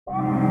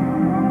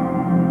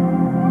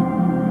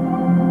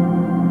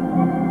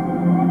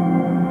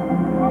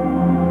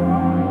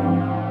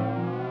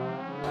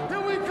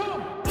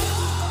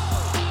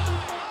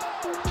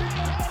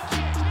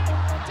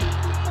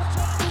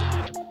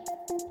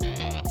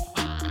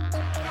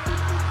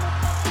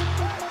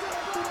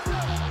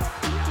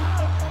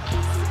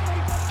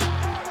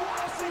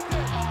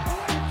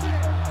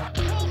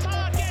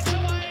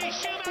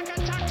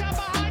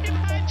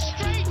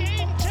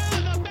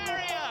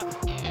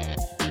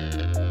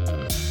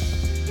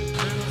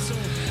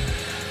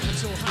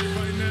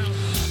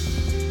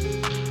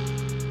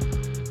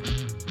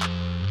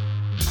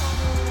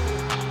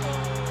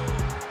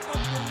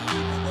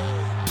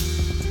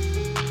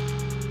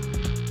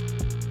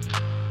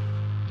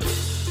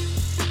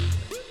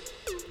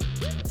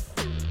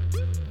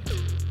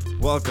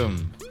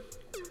Welcome.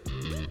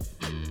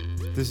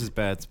 This is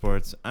Bad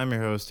Sports. I'm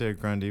your host, Eric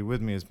Grundy.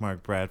 With me is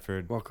Mark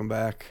Bradford. Welcome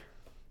back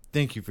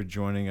Thank you for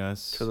joining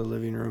us. to the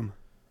living room.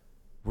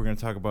 We're going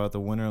to talk about the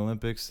Winter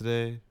Olympics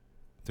today.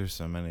 There's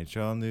some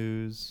NHL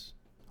news,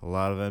 a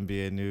lot of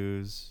NBA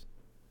news,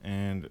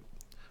 and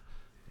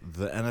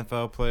the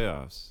NFL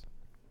playoffs.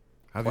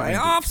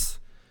 Playoffs?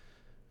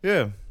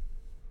 Yeah.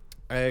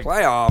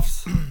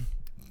 Playoffs.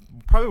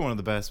 Probably one of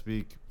the best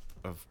week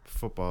of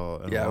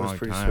football in a long time. Yeah, it was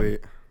pretty sweet.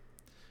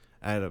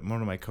 I had one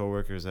of my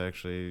coworkers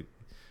actually,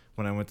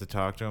 when I went to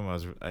talk to him,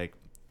 I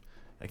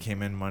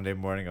came in Monday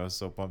morning, I was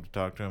so pumped to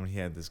talk to him, and he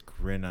had this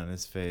grin on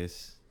his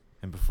face.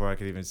 And before I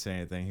could even say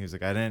anything, he was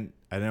like, I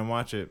didn't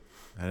watch it.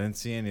 I didn't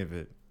see any of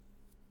it.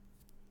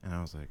 And I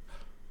was like,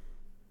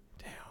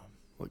 damn.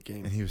 What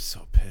game? And he was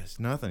so pissed.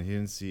 Nothing. He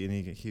didn't see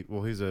any.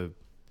 He's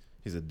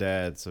a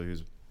dad, so he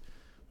was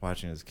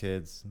watching his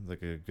kids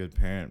like a good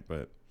parent,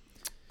 but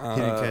he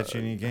didn't catch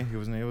any game. He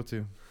wasn't able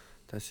to.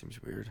 That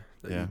seems weird.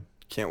 Yeah. You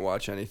can't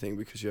watch anything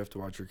because you have to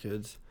watch your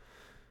kids.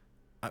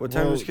 What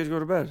time does kids go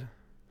to bed?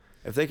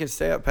 If they can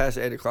stay up past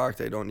 8 o'clock,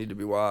 they don't need to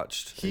be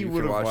watched. He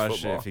would have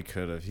watched football. It if he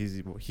could have.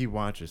 He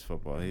watches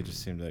football. He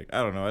just seemed like,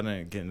 I don't know. I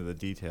didn't get into the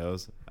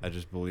details. I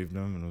just believed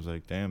him and was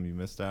like, damn, you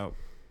missed out.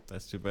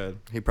 That's too bad.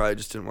 He probably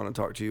just didn't want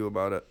to talk to you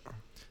about it.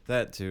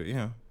 That too,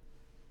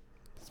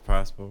 it's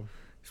possible.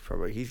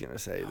 He's going to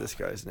say this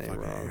guy's name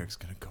wrong. Eric's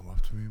going to come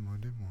up to me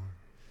Monday morning.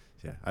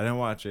 Yeah, I didn't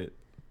watch it.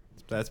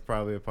 That's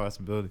probably a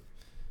possibility.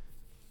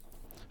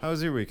 How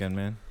was your weekend,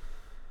 man?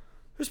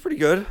 It was pretty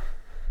good.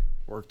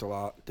 Worked a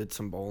lot. Did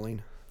some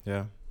bowling.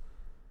 Yeah.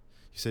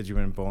 You said you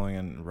went bowling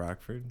in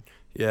Rockford?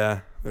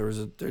 Yeah.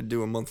 They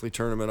do a monthly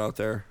tournament out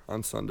there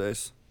on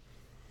Sundays.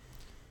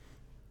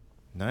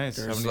 Nice.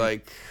 There's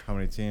how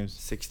many teams?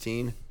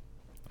 16.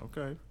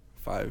 Okay.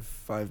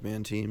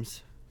 Five-man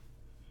teams.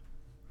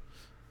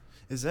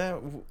 Is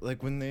that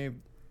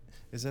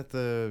is that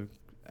the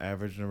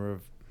average number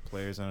of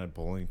players on a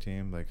bowling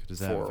team? Like, does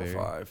that vary?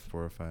 4 or 5.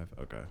 4 or 5.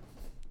 Okay.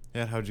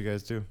 Yeah, how'd you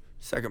guys do?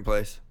 Second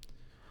place.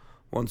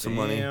 Won some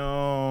money.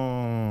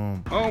 Oh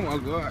my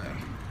god.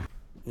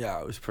 Yeah,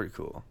 it was pretty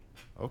cool.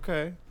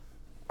 Okay.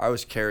 I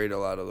was carried a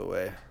lot of the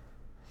way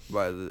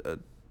by the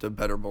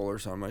better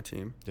bowlers on my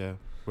team. Yeah.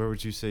 Where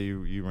would you say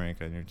you rank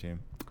on your team?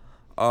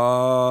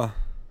 Out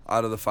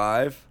of the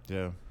 5?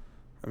 Yeah.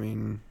 I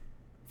mean,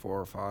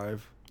 4 or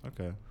 5.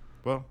 Okay.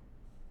 Well.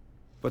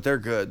 But they're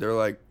good. They're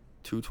like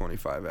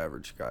 225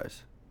 average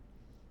guys.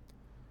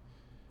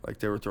 Like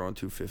they were throwing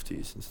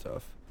 250s and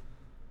stuff.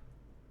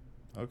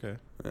 Okay.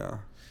 Yeah.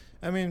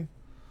 I mean,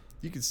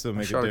 you could still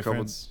make a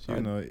difference,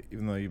 even though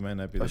you might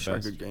not be the best. I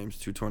shot good games,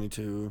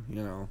 222,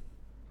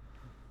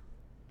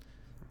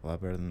 A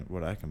lot better than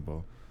what I can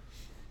bowl.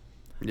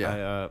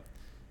 Yeah.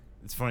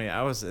 It's funny.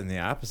 I was in the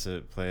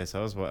opposite place.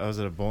 I was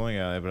at a bowling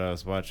alley, but I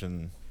was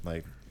watching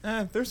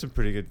there's some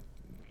pretty good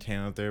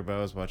talent there. But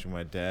I was watching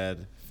my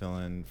dad fill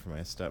in for my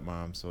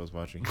stepmom, so I was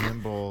watching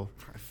him bowl.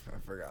 I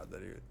forgot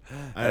that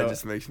that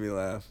just makes me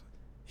laugh.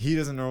 He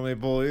doesn't normally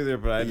bowl either,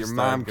 but your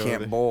mom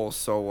can't bowl,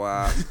 so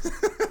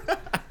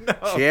no.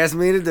 She asked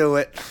me to do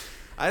it.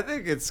 I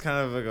think it's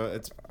kind of like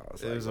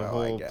there's a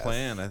whole I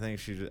plan. I think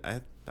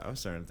I was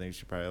starting to think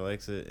she probably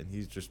likes it, and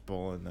he's just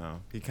bowling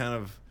now. He kind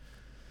of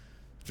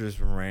just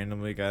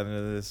randomly got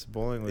into this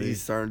bowling league.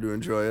 He's starting to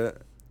enjoy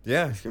it.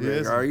 Yeah,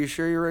 Are you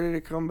sure you're ready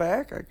to come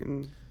back?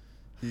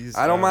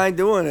 I don't mind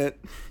doing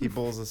it. He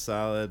bowls a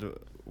solid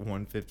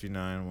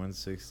 159,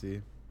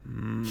 160.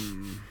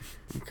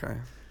 Okay.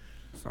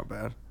 It's not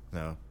bad.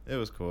 No, it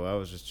was cool. I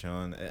was just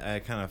chilling. I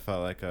kind of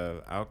felt like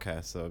a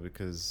outcast though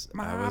because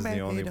I was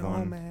the only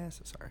one.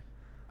 Sorry.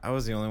 I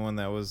was the only one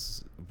that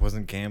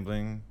wasn't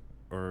gambling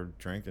or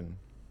drinking.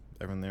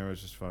 Everyone there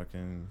was just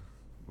fucking.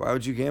 Why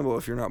would you gamble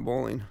if you're not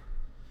bowling?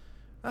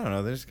 I don't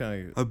know. They just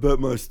kind of. I bet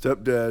my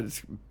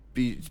stepdad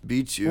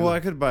beats you. Well,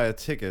 I could buy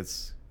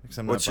tickets.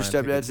 What's your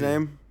stepdad's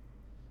name?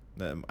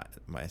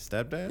 My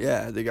stepdad?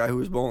 Yeah, the guy who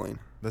was bowling.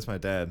 That's my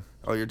dad.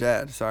 Oh, your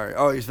dad. Sorry.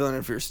 Oh, he's filling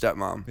in for your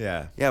stepmom.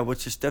 Yeah. Yeah,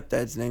 what's your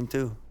stepdad's name,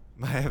 too?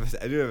 I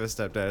do have a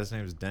stepdad. His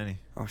name is Denny.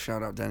 Oh,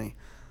 shout out, Denny.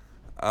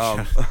 Shout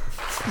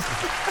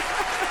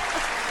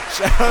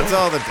out to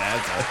all the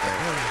dads out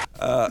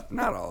there.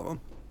 Not all of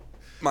them.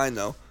 Mine,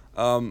 though.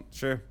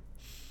 Sure.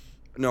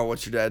 No,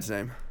 what's your dad's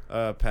name?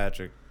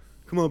 Patrick.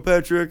 Come on,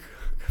 Patrick.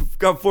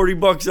 Got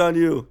 $40 on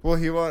you.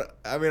 Well,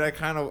 I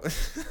kind of.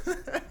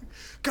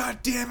 God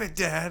damn it,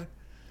 Dad.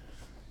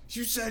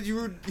 You said you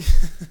were.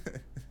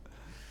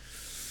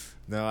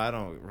 No, I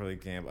don't really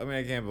gamble. I mean,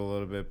 I gamble a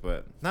little bit,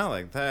 but not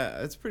like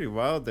that. It's pretty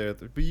wild there.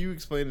 But you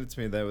explained it to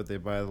me that they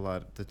buy a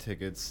lot of the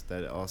tickets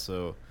that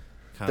also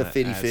kind The of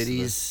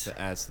fitties. that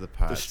adds to the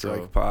pot. The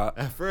strike pot.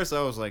 At first,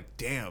 I was like,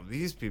 "Damn,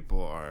 these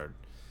people are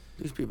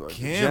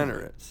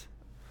degenerates."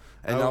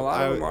 And a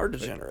lot of them are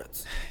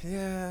degenerates.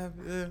 Yeah.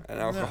 And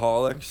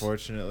alcoholics.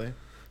 Unfortunately.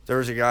 There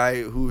was a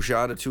guy who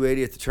shot a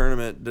 280 at the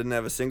tournament, didn't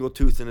have a single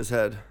tooth in his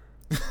head.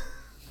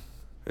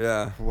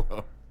 Yeah.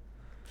 Whoa.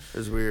 It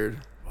was weird.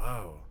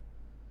 Wow.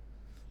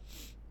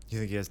 You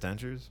think he has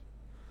dentures?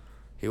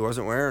 He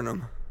wasn't wearing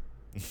them.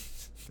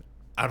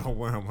 I don't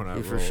wear them when I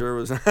roll. He for sure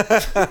was.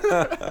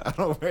 I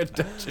don't wear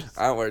dentures.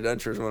 I don't wear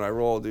dentures when I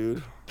roll,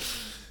 dude.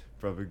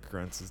 Probably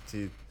grunts his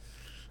teeth.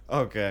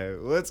 Okay,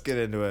 let's get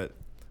into it.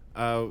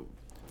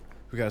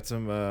 We got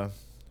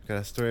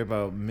a story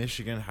about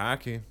Michigan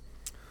hockey.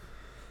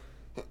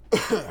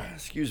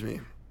 Excuse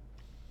me.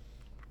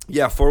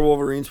 Yeah, 4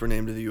 Wolverines were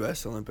named to the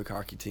U.S. Olympic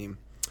hockey team.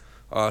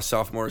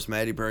 Sophomores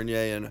Maddie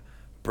Bernier and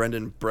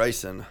Brendan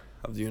Bryson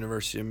of the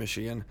University of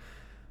Michigan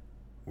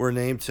were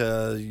named to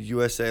the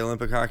USA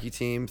Olympic hockey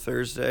team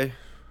Thursday.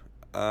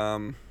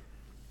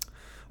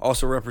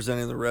 Also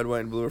representing the red,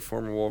 white, and blue are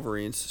former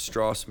Wolverines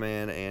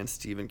Straussman and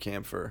Steven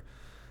Kampfer.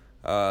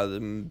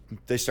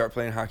 They start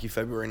playing hockey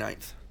February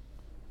 9th.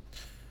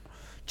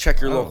 Check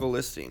your local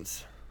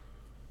listings.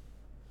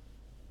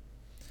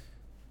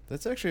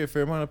 That's actually a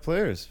fair amount of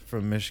players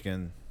from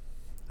Michigan.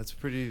 That's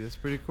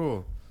pretty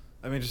cool.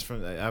 I mean, just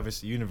from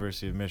obviously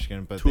University of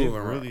Michigan, but Two they of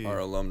them really are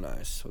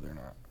alumni, so they're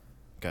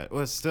not.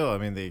 Well, still, I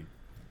mean, the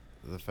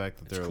fact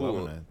that they're cool.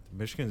 alumni.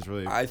 Michigan's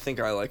really. I think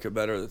I like it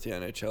better that the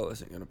NHL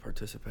isn't going to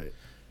participate.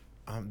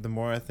 The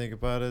more I think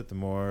about it, the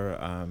more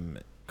I'm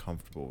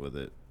comfortable with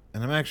it,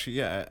 and I'm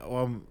actually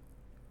I'm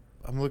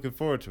looking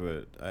forward to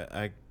it.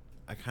 I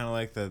kind of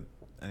like that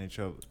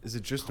NHL. Is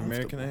it just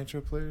American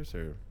NHL players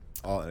or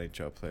all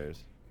NHL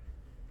players?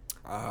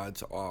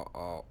 It's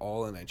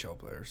all NHL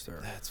players.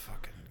 That's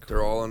fucking cool.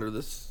 They're all under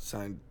this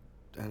signed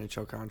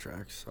NHL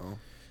contracts, so.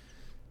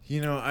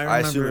 I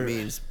assume it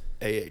means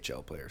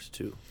AHL players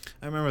too.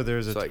 I remember there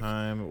was a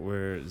time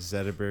where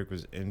Zetterberg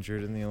was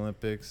injured in the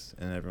Olympics,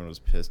 and everyone was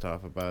pissed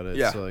off about it.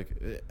 Yeah. So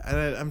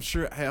I'm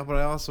sure, but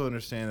I also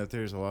understand that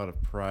there's a lot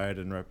of pride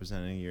in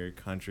representing your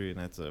country, and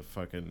that's a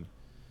fucking,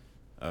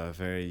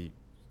 very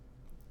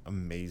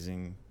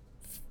amazing,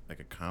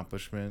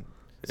 accomplishment.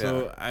 Yeah.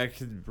 So I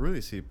could really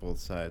see both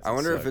sides. I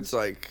wonder if it's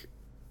I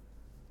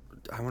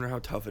wonder how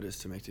tough it is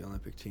to make the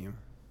Olympic team.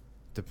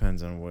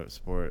 Depends on what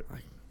sport.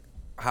 Like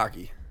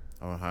hockey.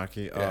 Oh,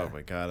 hockey? Yeah. Oh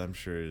my God, I'm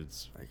sure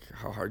it's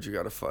how hard you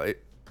got to fight.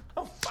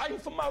 I'm fighting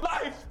for my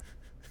life.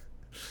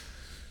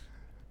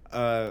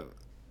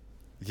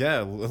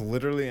 Yeah,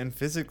 literally and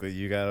physically,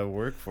 you gotta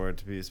work for it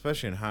to be,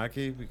 especially in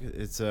hockey, because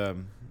it's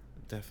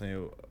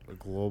definitely a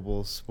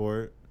global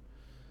sport.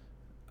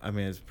 I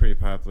mean, it's pretty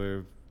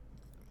popular.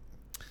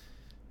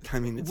 I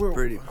mean, it's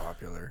pretty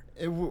popular.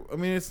 I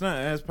mean, it's not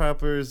as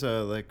popular as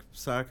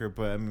soccer,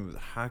 but I mean, with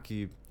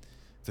hockey,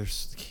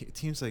 there's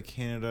teams like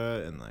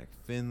Canada and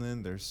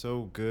Finland. They're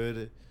so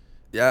good.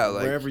 Yeah,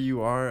 wherever you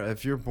are,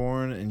 if you're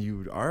born and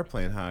you are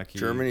playing hockey,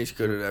 Germany's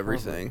good at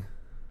everything.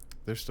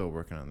 They're still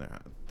working on their.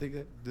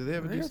 Do they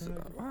have a decent?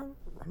 I'm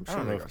sure I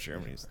don't know if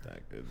Germany's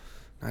that good.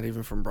 Not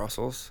even from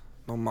Brussels.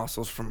 No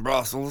muscles from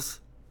Brussels.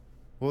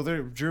 Well,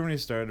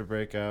 Germany's starting to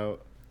break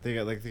out. They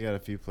got a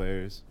few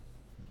players.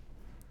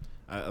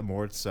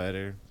 Mort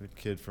Seider, the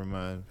kid from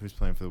who's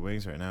playing for the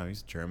Wings right now,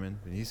 he's German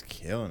and he's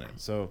killing it.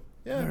 So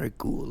yeah, very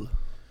cool.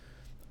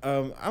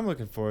 I'm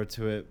looking forward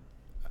to it.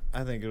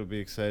 I think it'll be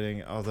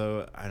exciting.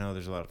 Although I know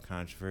there's a lot of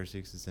controversy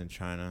because it's in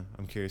China.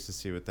 I'm curious to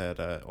see what that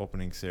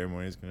opening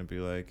ceremony is going to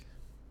be like.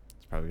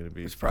 It's probably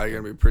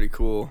going to be pretty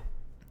cool.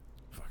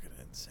 Fucking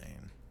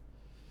insane.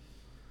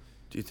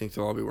 Do you think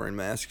they'll all be wearing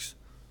masks?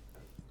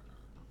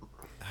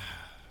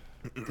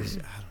 I don't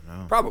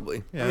know.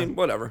 Probably. Yeah. I mean,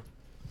 whatever.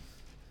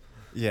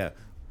 Yeah,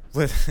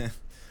 let's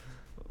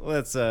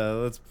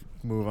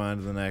move on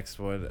to the next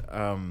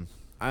one.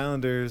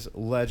 Islanders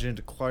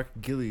legend Clark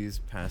Gillies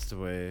passed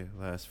away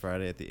last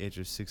Friday at the age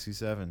of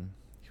 67.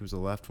 He was a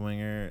left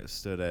winger,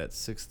 stood at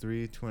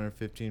 6'3",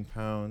 215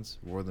 pounds,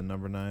 wore the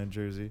number 9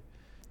 jersey.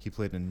 He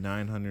played in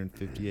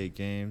 958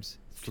 games.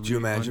 Could you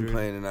imagine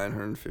playing in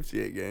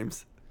 958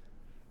 games?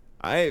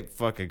 I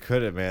fucking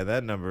couldn't, man.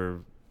 That number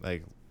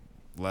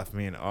left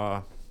me in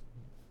awe.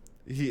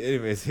 He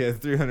had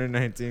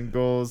 319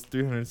 goals,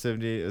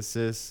 378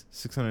 assists,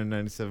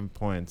 697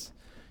 points.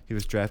 He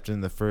was drafted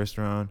in the first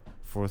round,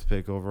 4th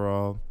pick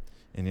overall,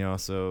 and he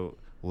also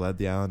led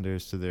the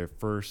Islanders to their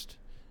first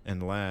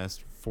and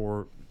last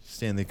 4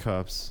 Stanley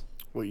Cups.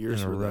 What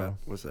years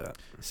was that?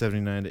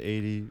 79 to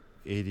 80,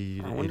 80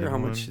 to 81. I wonder how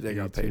much they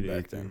got paid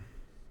back then.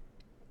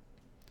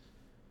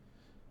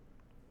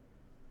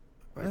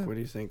 What do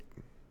you think?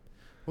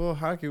 Well,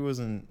 hockey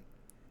wasn't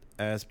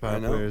as I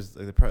know. players.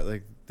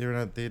 They were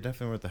not. They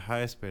definitely weren't the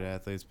highest paid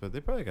athletes, but they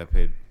probably got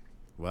paid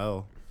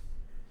well.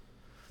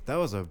 That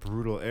was a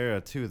brutal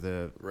era too.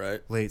 The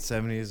Right. late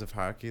 70s of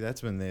hockey.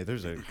 That's when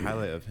there's a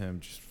highlight of him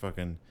just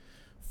fucking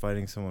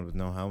fighting someone with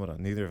no helmet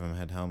on. Neither of them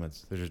had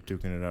helmets. They're just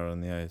duking it out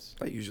on the ice.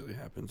 That usually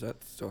happens.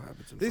 That still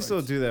happens in They fights.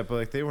 still do that, but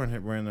like they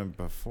weren't wearing them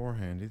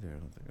beforehand either. I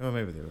don't think. Oh,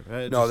 maybe they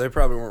were. No, they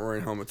probably weren't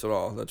wearing helmets at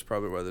all. That's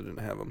probably why they didn't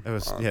have them. It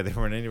was yeah. They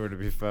weren't anywhere to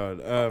be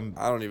found.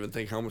 I don't even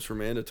think helmets were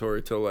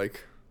mandatory till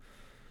like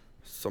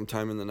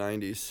sometime in the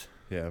 90s.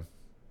 Yeah.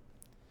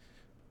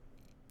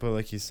 But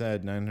like you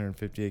said,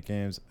 958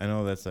 games. I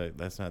know that's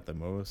not the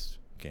most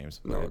games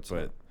played, No, it's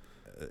but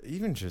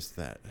even just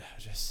that,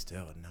 just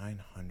still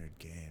 900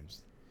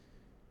 games.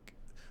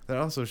 That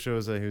also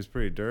shows that he was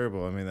pretty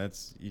durable. I mean,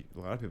 that's a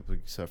lot of people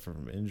suffer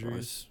from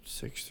injuries.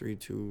 6'3",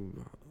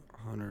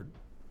 200,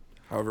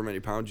 however many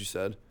pounds you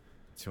said.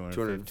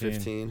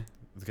 215.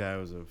 The guy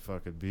was a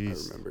fucking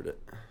beast. I remembered it.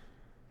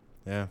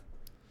 Yeah.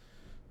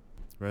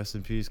 Rest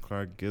in peace,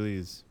 Clark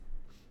Gillies.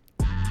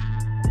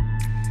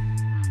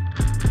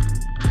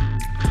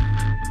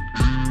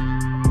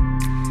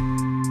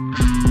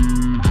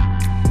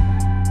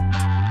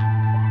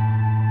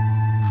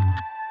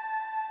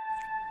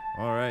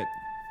 All right.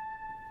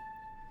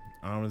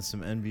 On with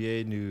some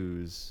NBA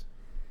news.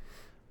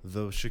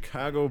 The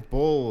Chicago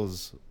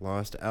Bulls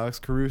lost Alex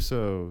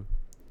Caruso.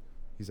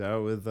 He's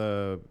out with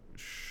a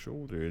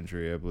shoulder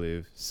injury, I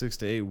believe. 6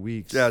 to 8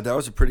 weeks. Yeah, that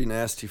was a pretty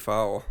nasty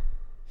foul.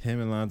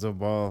 Him and Lonzo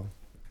Ball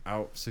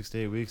out 6 to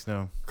 8 weeks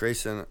now.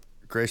 Grayson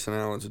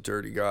Allen's a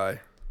dirty guy.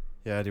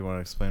 Yeah, do you want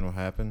to explain what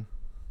happened?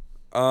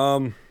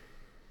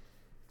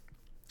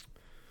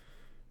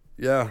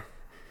 Yeah.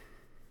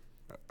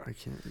 I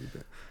can't read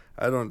that.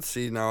 I don't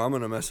see. Now I'm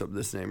going to mess up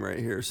this name right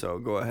here, so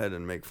go ahead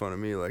and make fun of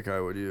me like I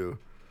would you.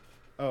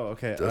 Oh,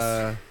 okay.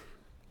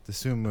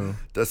 Dasumu.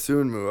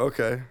 Dasumu,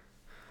 okay.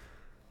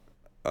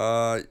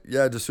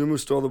 Yeah, Dasumu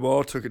stole the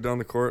ball, took it down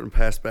the court, and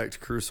passed back to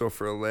Caruso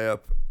for a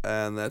layup,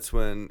 and that's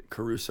when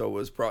Caruso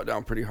was brought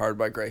down pretty hard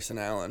by Grayson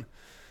Allen.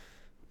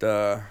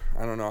 I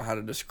don't know how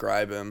to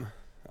describe him.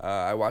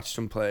 I watched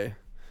him play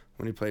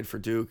when he played for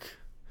Duke,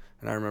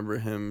 and I remember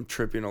him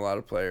tripping a lot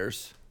of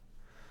players.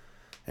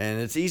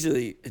 And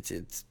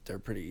they're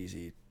pretty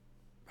easy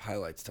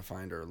highlights to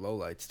find or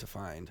lowlights to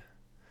find.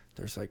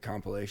 There's like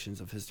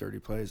compilations of his dirty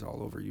plays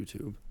all over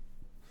YouTube.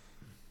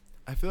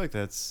 I feel like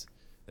that's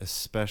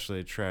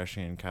especially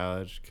trashy in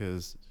college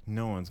because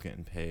no one's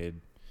getting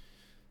paid,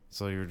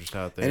 so you're just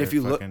out there. And if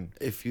you fucking...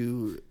 if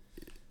you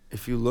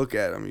look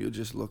at him, you'll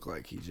just look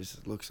like he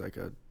just looks like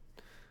a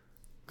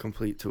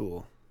complete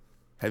tool.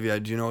 Do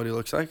you know what he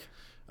looks like?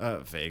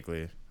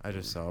 Vaguely. I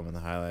just saw him in the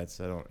highlights.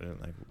 I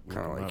didn't like.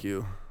 Kind of like up.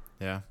 you.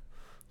 Yeah.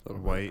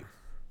 White.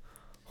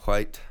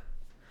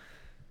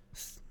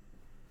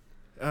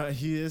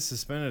 He is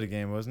suspended a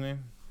game, wasn't he?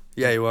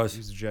 Yeah, he was. He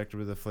was ejected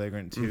with a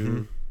flagrant 2.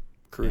 Mm-hmm.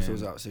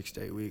 Caruso's out 6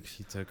 to 8 weeks.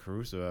 He took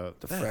Caruso out.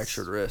 That's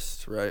fractured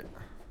wrist, right?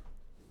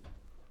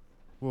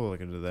 We'll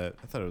look into that.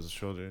 I thought it was a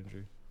shoulder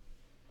injury.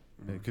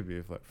 It could be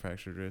a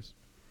fractured wrist.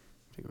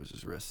 I think it was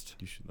his wrist.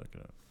 You should look it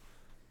up.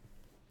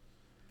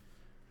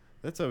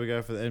 That's all we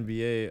got for the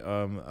NBA.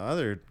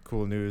 Other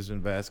cool news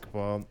in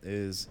basketball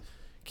is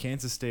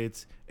Kansas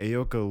State's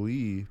Ayoka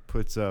Lee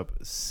puts up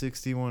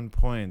 61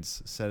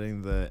 points,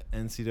 setting the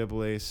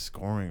NCAA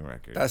scoring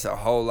record. That's a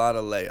whole lot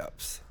of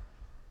layups.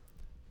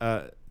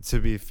 To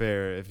be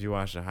fair, if you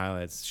watch the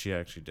highlights, she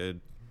actually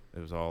did. It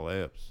was all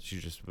layups. She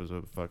just was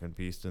a fucking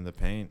beast in the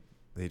paint.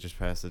 They just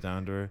passed it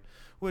down to her,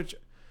 which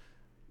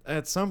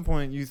at some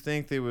point you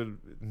think they would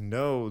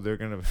know they're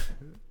going to...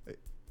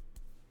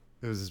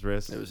 It was his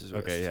wrist? It was his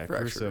wrist. Okay, yeah.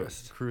 Fractured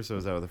wrist.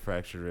 Caruso's out with a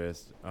fractured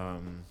wrist.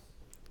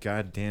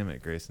 God damn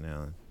it, Grayson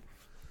Allen.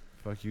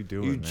 Fuck you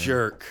doing, You man.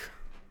 jerk.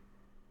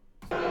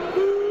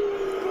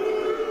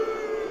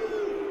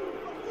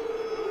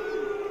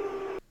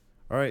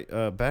 All right,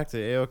 back to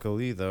Ayoka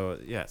Lee, though.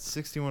 Yeah,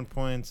 61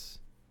 points,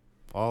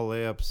 all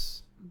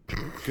layups.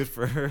 Good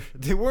for her.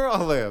 They were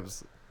all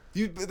layups.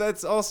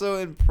 That's also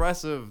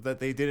impressive that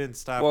they didn't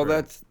stop Well, her.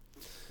 that's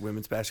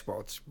women's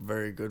basketball. It's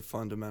very good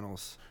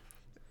fundamentals.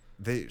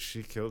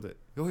 She killed it.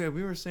 Oh, yeah,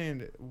 we were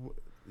saying...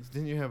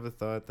 Didn't you have a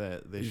thought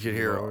that they You should could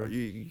hear lower?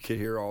 you could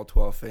hear all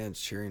 12 fans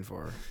cheering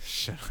for her.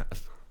 Shut up.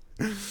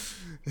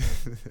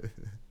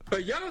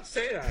 But y'all don't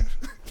say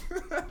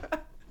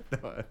that.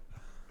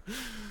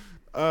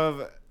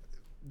 No.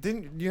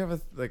 Didn't you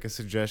have a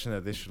suggestion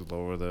that they should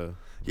lower the?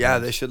 Yeah,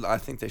 they should. I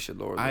think they should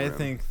lower the rim.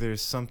 think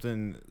there's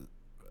something.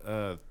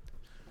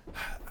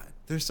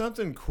 There's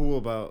something cool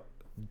about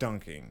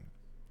dunking,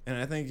 and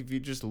I think if you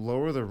just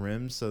lower the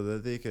rim so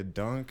that they could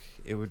dunk,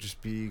 it would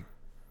just be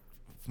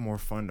more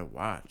fun to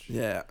watch.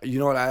 Yeah, you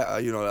know what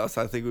else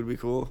I think would be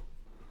cool?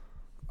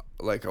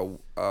 Like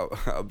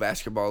a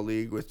basketball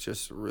league with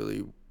just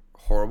really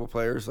horrible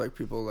players, like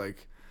people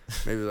like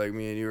maybe like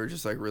me and you are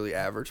just like really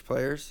average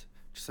players,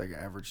 just like an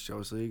average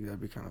Joe's league.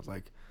 That'd be kind of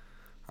like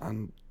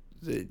on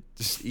the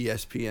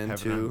ESPN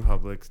too.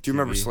 Public. Do you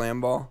remember Slam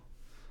Ball?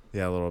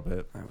 Yeah, a little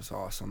bit. That was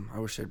awesome. I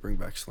wish they'd bring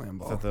back Slam I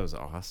Ball. thought that was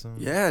awesome.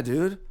 Yeah,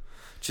 dude.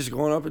 Just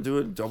going up and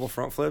doing double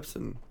front flips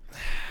and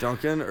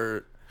dunking,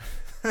 or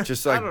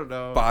just I like don't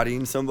know.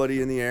 bodying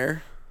somebody in the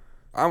air.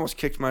 I almost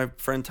kicked my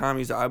friend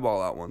Tommy's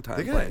eyeball out one time.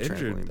 They got playing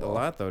injured trampoline a ball.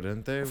 lot, though,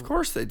 didn't they? Of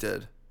course they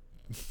did.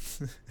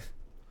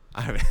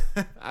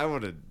 I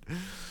would have.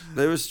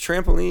 There was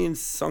trampolines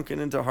sunken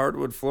into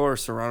hardwood floor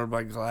surrounded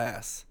by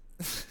glass.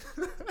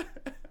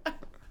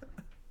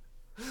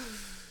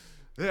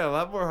 Yeah, a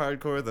lot more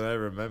hardcore than I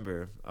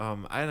remember.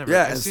 I never.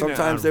 Yeah, I've and seen it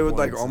sometimes on they would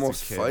like once as a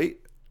almost kid. fight.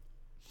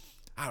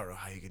 I don't know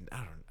how you can.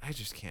 I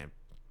just can't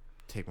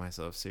take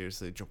myself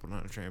seriously jumping on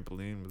a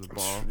trampoline with a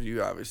ball.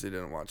 You obviously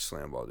didn't watch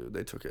Slam Ball, dude.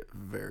 They took it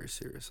very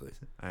seriously.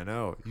 I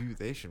know.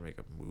 They should make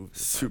a movie. about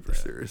Super that.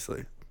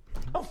 seriously.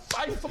 I'm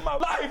fighting for my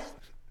life.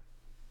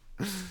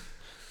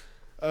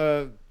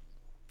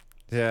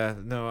 Yeah,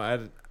 no, I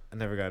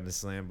never got into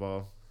slam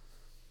ball.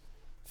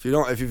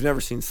 If you've never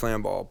seen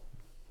Slam Ball,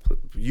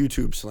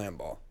 YouTube Slam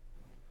Ball,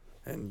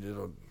 and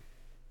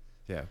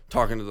Yeah,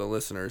 talking to the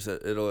listeners,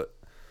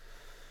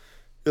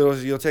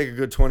 you'll take a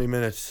good 20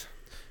 minutes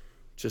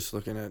just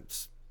looking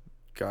at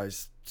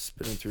guys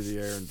spinning through the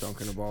air and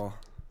dunking a ball.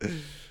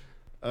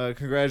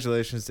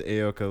 Congratulations to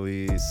Aoka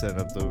Lee setting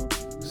up the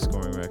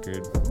scoring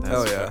record. That's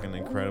Hell yeah. fucking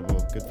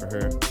incredible. Good for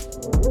her.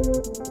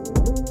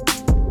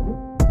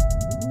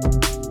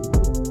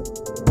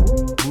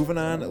 Moving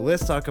on,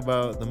 let's talk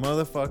about the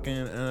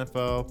motherfucking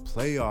NFL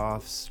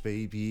playoffs,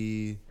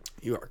 baby.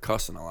 You are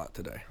cussing a lot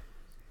today.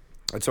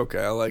 It's okay.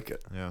 I like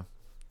it. Yeah.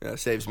 Yeah, it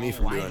saves me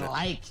from doing it.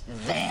 like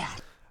that.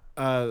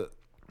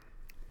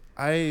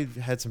 I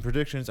had some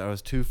predictions. I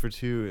was 2 for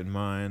 2 in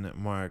mine.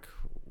 Mark,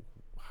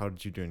 how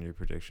did you do in your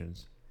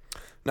predictions?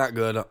 Not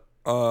good.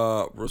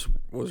 Was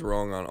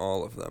wrong on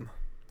all of them.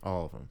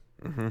 All of them.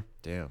 Mm-hmm.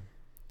 Damn.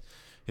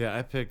 Yeah,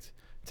 I picked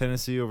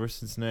Tennessee over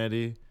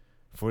Cincinnati,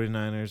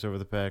 49ers over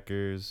the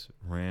Packers,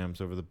 Rams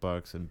over the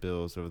Bucks, and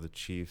Bills over the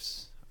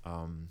Chiefs.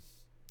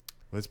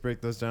 Let's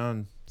break those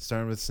down,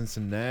 starting with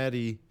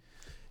Cincinnati.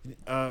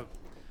 A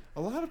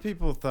lot of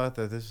people thought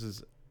that this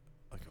was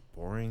like a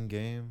boring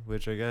game,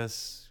 which I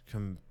guess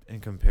in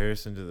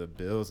comparison to the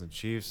Bills and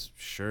Chiefs,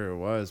 sure it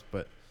was,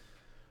 but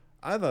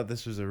I thought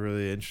this was a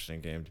really interesting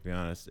game, to be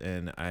honest,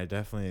 and I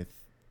definitely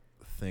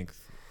think,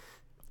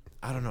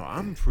 I don't know,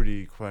 I'm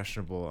pretty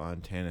questionable on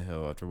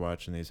Tannehill after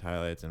watching these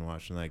highlights and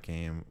watching that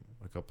game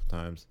a couple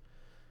times.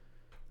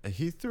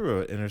 He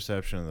threw an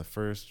interception in the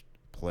first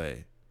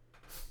play,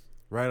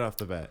 right off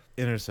the bat,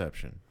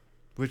 interception,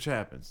 which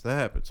happens. That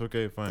happens.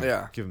 Okay, fine.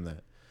 Yeah. Give him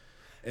that.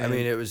 I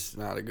mean, it was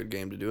not a good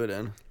game to do it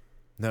in.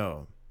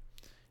 No.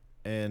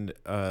 And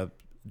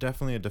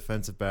definitely a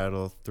defensive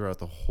battle throughout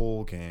the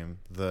whole game.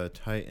 The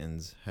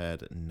Titans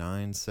had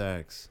 9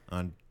 sacks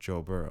on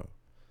Joe Burrow.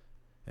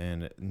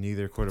 And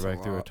neither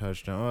quarterback threw a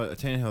touchdown. Oh,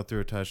 Tannehill threw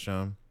a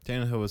touchdown.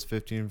 Tannehill was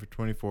 15 for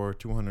 24,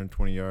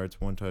 220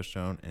 yards, 1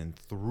 touchdown, and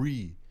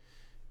 3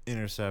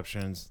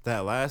 interceptions.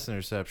 That last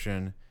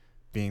interception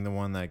being the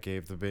one that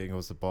gave the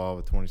Bengals the ball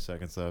with 20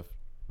 seconds left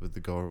with the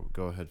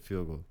go-ahead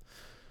field goal.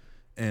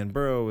 And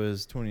Burrow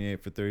was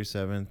 28 for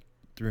 37,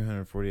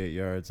 348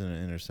 yards, and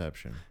an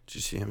interception. Did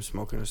you see him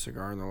smoking a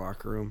cigar in the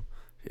locker room?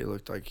 He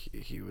looked like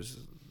he's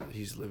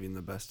living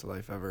the best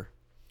life ever.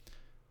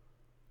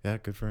 Yeah,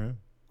 good for him.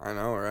 I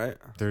know, right?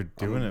 They're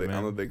doing it, man.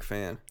 I'm a big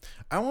fan.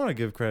 I want to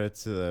give credit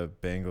to the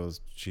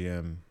Bengals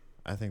GM.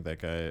 I think that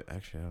guy,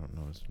 actually, I don't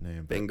know his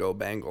name. Bingo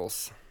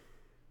Bengals.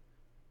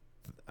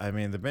 I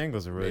mean, the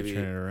Bengals are really Maybe.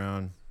 turning it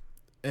around.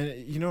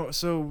 And,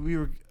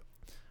 so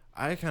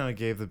I kind of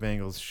gave the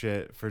Bengals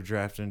shit for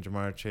drafting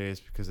Jamar Chase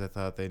because I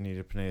thought they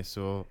needed Penei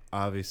Sewell.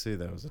 Obviously,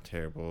 that was a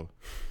terrible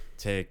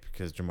take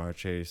because Jamar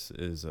Chase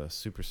is a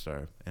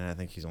superstar, and I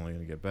think he's only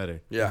going to get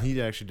better. Yeah. And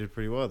he actually did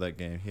pretty well that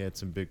game. He had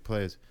some big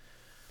plays.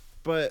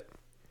 But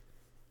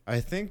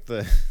I think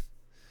the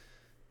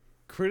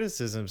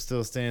criticism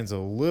still stands a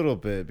little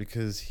bit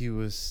because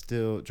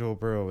Joe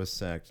Burrow was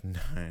sacked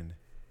 9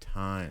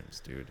 times,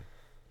 dude.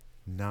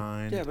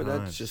 9 Yeah, but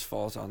times. that just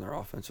falls on their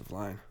offensive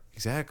line.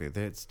 Exactly.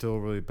 That's still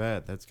really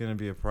bad. That's going to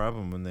be a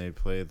problem when they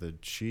play the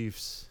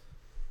Chiefs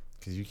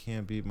because you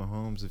can't beat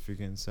Mahomes if you're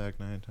getting sacked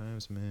 9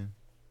 times, man.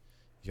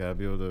 You got to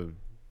be able to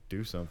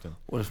do something.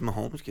 What if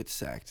Mahomes gets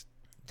sacked?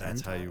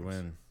 That's 10 how you times?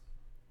 win.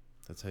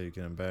 That's how you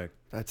get him back.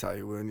 That's how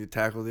you win. You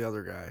tackle the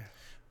other guy.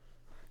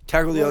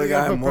 Tackle the Well, other you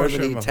gotta guy put more pressure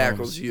than he on Mahomes.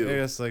 tackles you. I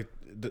guess like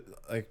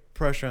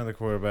pressure on the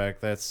quarterback.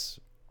 That's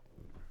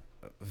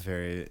a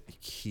very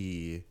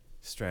key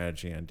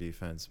strategy on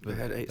defense. They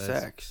had 8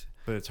 that's- sacks.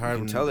 But it's You hard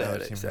can when tell they the had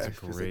other 8 team has a sacks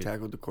because they great.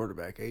 tackled the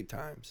quarterback 8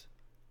 times.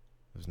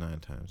 It was 9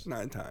 times.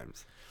 9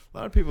 times. A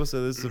lot of people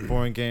said this is a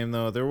boring game,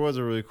 though. There was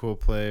a really cool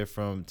play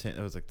from it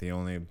was like the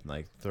only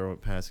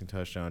passing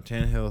touchdown.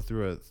 Tannehill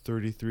threw a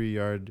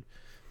 33-yard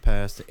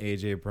pass to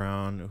A.J.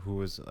 Brown, who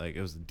was it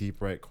was the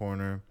deep right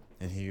corner,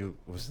 and he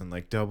was in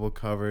double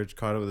coverage,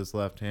 caught it with his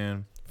left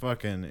hand.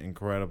 Fucking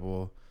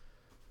incredible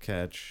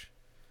catch.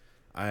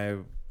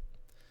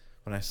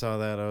 When I saw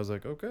that, I was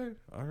like, okay,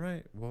 all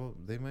right, well,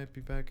 they might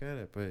be back at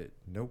it, but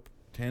nope.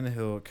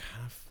 Tannehill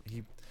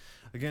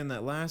again,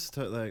 that last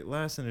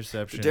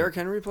interception. Did Derrick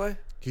Henry play?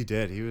 He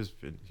did. He was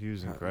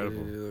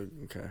incredible.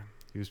 Okay.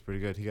 He was pretty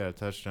good. He got a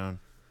touchdown.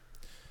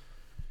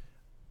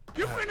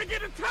 You finna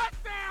get a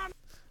touchdown!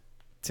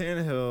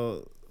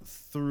 Tannehill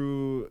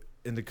threw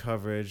into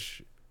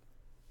coverage,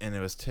 and it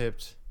was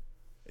tipped.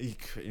 You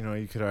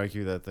could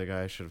argue that the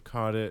guy should have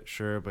caught it,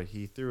 sure, but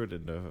he threw it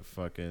into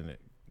fucking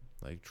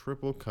like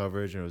triple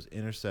coverage, and it was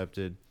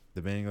intercepted.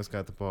 The Bengals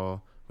got the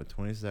ball with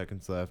 20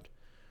 seconds left.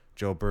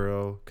 Joe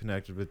Burrow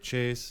connected with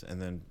Chase,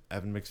 and then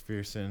Evan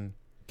McPherson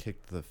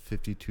kicked the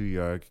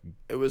 52-yard.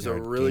 It was a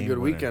really good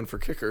winner. weekend for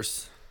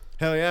kickers.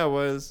 Hell yeah, it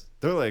was.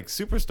 They're like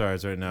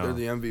superstars right now. They're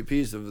the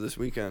MVPs of this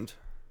weekend.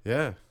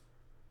 Yeah,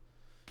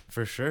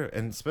 for sure.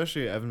 And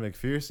especially Evan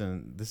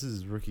McPherson. This is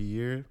his rookie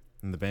year.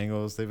 And the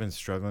Bengals, they've been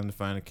struggling to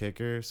find a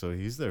kicker. So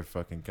he's their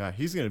fucking guy.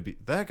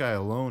 That guy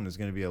alone is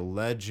going to be a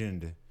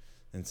legend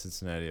in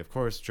Cincinnati. Of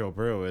course, Joe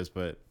Burrow is,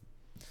 but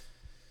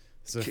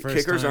it's the first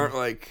kickers time. aren't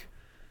like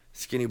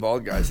skinny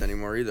bald guys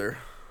anymore either.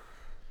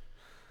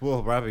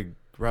 Well,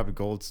 Robbie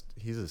Gold's,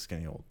 he's a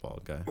skinny old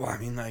bald guy. Well, I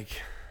mean, like,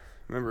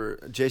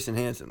 remember Jason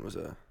Hansen was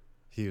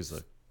He was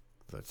the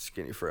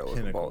skinny, frail,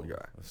 little bald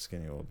guy. of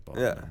skinny old bald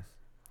Yeah. guy.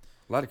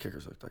 A lot of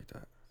kickers look like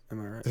that. Am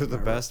I right? They're the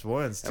Am I best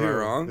ones, too. Am I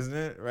wrong? Isn't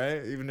it?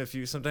 Right? Even if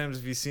you've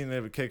seen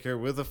a kicker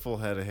with a full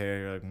head of hair,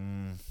 you're like,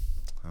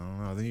 I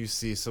don't know. Then you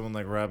see someone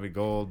like Robbie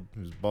Gold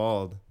who's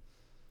bald.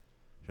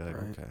 You're like,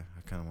 Right. okay,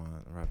 I kind of want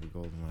Robbie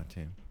Gold on my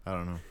team. I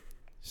don't know.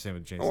 Same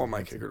with Jason. I want my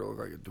Hansen. kicker to look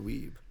like a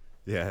dweeb.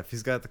 Yeah, if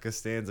he's got the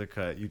Costanza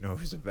cut, you know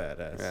he's a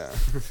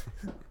badass.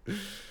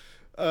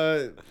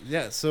 Yeah.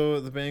 Yeah, so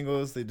the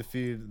Bengals, they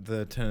defeated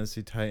the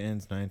Tennessee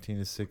Titans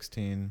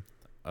 19-16.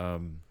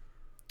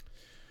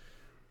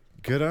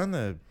 Good on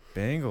the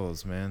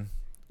Bengals, man.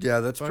 Yeah,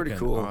 that's pretty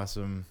Fucking cool.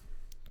 Awesome.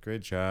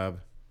 Great job.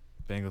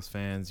 Bengals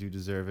fans, you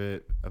deserve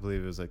it. I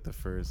believe it was like the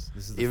first.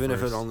 This is the Even if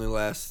first. it only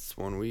lasts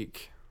 1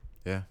 week.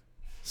 Yeah.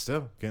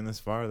 Still, getting this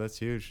far, that's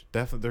huge.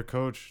 Definitely, their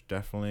coach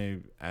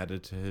definitely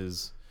added to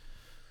his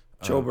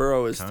Joe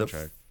Burrow is contract.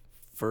 the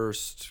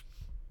first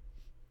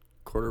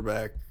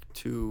quarterback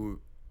to,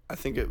 I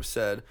think it was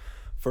said,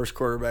 first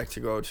quarterback to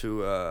go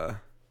to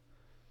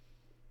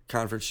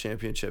conference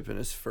championship in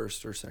his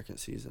first or second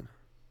season.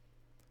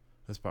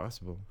 That's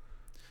possible.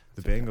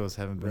 The Bengals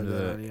haven't been to Read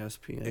that on the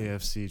ESPN.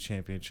 AFC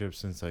championship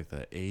since like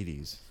the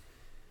 80s.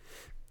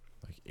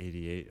 Like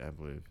 88, I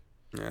believe.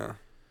 Yeah.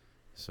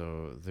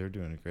 So they're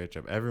doing a great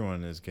job.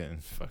 Everyone is getting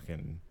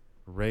fucking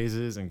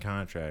raises and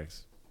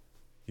contracts.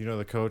 You know,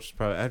 the coach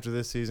probably after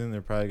this season,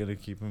 they're probably going to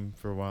keep him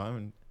for a while. I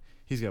mean,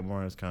 he's got more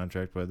on his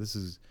contract, but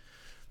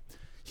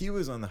he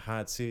was on the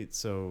hot seat,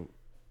 so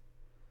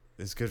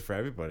it's good for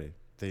everybody.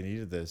 They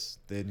needed this.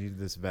 They needed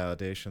this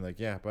validation. Like,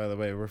 yeah, by the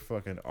way, we're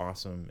fucking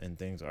awesome and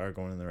things are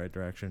going in the right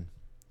direction.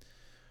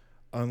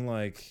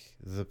 Unlike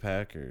the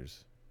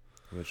Packers,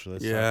 which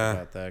let's talk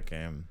about that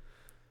game.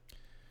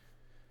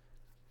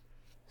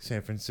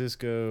 San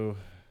Francisco,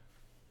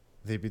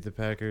 they beat the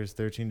Packers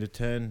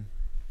 13-10.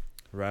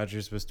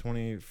 Rodgers was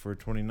 20 for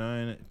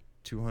 29,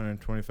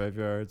 225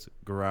 yards.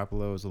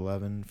 Garoppolo was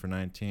 11 for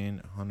 19,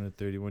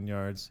 131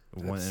 yards,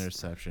 one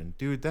interception.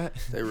 Dude,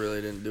 They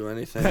really didn't do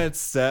anything. that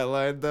stat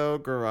line though,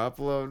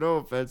 Garoppolo. No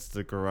offense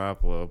to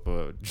Garoppolo,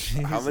 but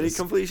Jesus, How many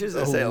completions?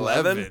 Did I say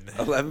 11?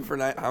 11 for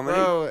 9. How many?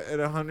 Bro, at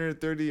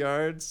 130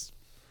 yards.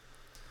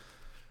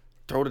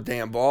 Throw the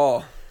damn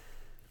ball.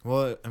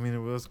 Well, I mean, it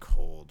was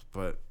cold,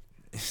 but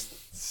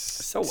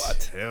So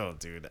what? Still,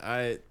 dude,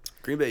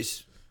 Green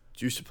Bay's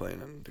used to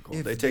playing in the cold.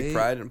 If They take they-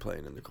 pride in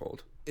playing in the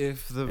cold and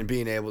and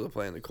being able to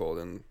play in the cold,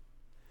 and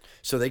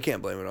so they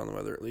can't blame it on the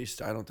weather. At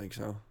least I don't think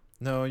so.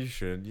 no, you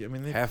should. I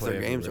mean, they Half play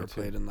their games are everywhere, too.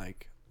 played in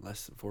like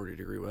less than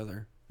 40-degree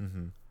weather.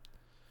 Mm-hmm.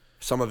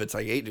 Some of it's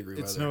like 8-degree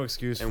weather. It's no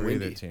excuse and for either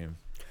windy. team.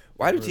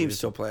 Why do It really teams isn't.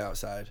 still play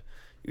outside?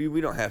 We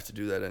don't have to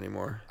do that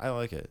anymore. I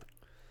like it.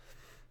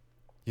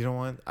 You know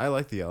what? I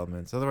like the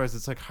elements. Otherwise,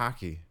 it's like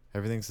hockey.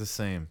 Everything's the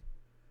same.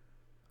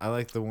 I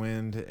like the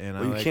wind, and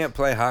Well, you can't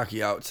play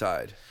hockey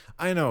outside.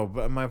 I know,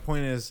 but my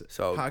point is,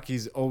 So,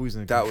 hockey's always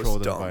in a that was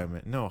controlled dumb.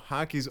 environment. No,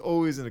 hockey's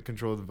always in a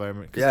controlled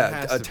environment. 'Cause it Yeah,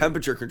 has a to be.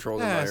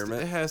 temperature-controlled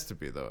environment. It has to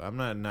be though. I'm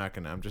not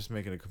knocking it. I'm just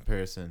making a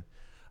comparison.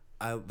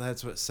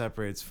 That's what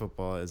separates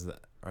football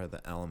are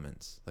the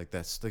elements. Like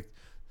that's like,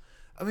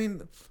 I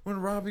mean, when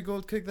Robbie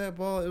Gold kicked that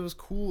ball, it was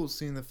cool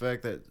seeing the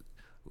fact that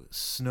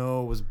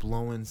snow was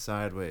blowing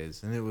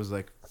sideways and it was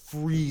like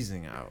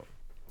freezing out.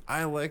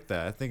 I like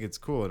that. I think it's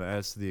cool. It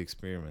adds to the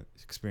experience.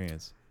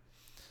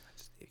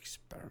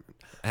 Experiment.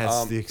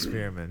 Adds to the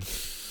experiment.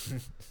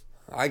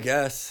 I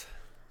guess.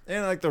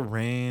 And I like the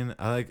rain.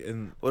 I like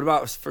and What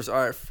about for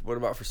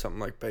something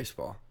like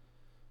baseball?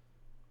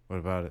 what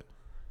about it?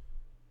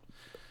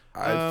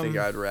 I think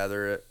I'd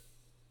rather it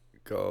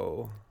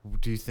go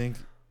Do you think?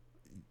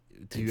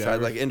 Do you inside,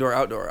 ever, like indoor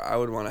outdoor. I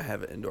would want to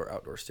have an indoor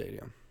outdoor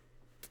stadium.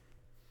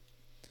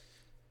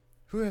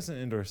 who has an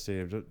indoor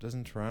stadium?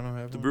 Doesn't Toronto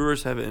have The one?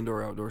 Brewers have an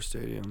indoor outdoor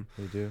stadium.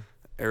 They do.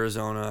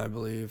 Arizona, I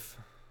believe.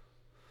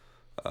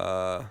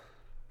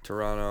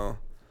 Toronto,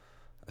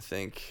 I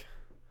think.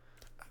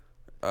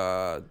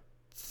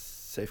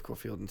 Safeco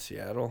Field in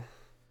Seattle.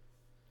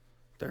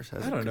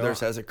 I don't know. Theirs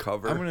has a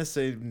cover. I'm gonna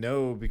say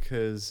no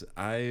because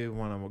I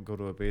want to go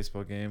to a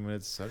baseball game when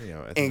it's sunny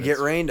out. And get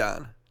rained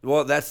on.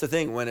 Well, that's the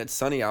thing. When it's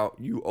sunny out,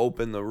 you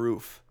open the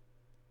roof.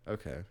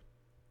 Okay.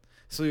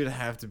 So you'd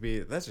have to be.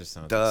 That just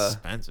sounds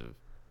expensive.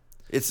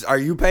 Are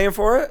you paying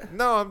for it?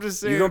 No, I'm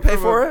just saying. You gonna pay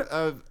for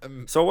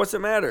it? So what's it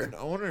matter? An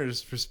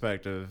owner's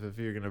perspective, if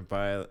you're gonna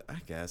buy it, I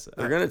guess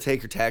They're gonna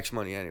take your tax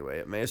money anyway.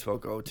 It may as well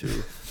go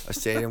to a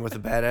stadium with a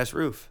badass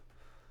roof.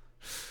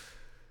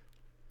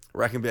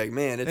 Where I can be like,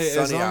 man, it's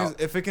sunny out.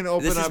 If it can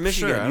open this up, is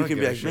Michigan. sure, You can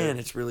be like, man,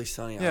 it's really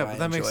sunny out. Yeah, but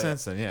that makes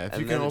sense then. Yeah, if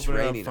you can open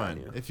it up,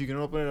 fine. If you can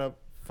open it up,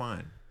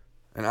 fine.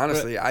 And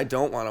honestly, I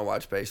don't want to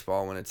watch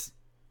baseball when it's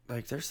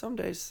like. There's some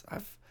days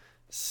I've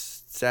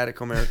sat at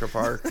Comerica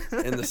Park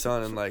in the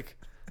sun in like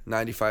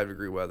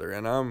 95-degree weather,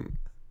 and I'm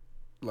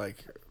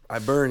like, I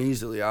burn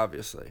easily,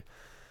 obviously.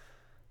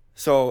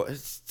 So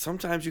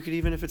sometimes you could,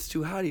 even if it's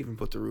too hot, even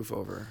put the roof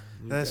over.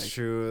 That's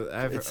true.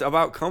 It's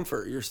about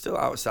comfort. You're still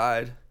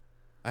outside.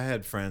 I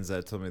had friends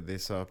that told me they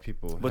saw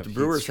people. But the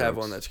Brewers have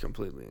one that's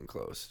completely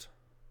enclosed,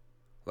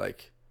 and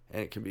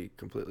it can be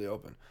completely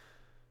open.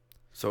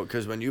 So,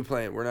 because when you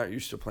play, we're not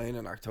used to playing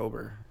in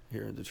October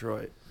here in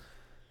Detroit.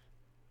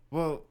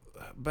 Well,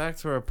 back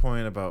to our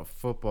point about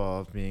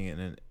football being in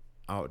an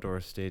outdoor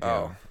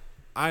stadium.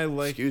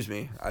 Oh, excuse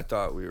me. I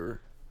thought we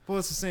were. Well,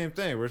 it's the same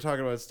thing. We're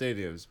talking about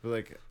stadiums, but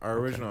like our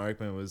original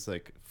argument was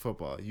like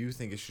football. You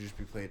think it should just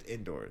be played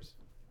indoors.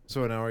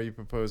 So now, are you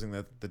proposing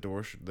that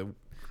the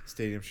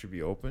stadium should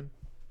be open?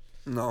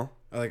 No.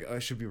 Like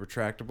it should be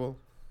retractable.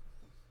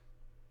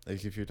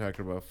 Like if you're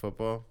talking about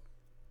football.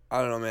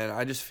 I don't know, man.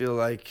 I just feel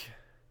like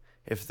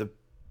if the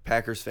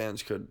Packers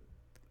fans could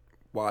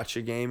watch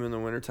a game in the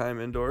wintertime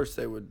indoors,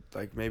 they would,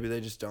 like, maybe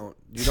they just don't.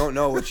 You don't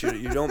know what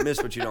you don't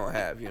miss what you don't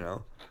have, you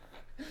know?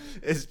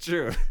 It's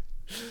true.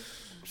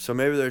 So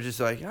maybe they're just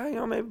like,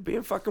 maybe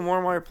being fucking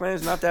warm while you're playing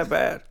is not that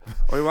bad.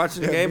 Or you're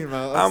watching the game,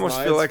 I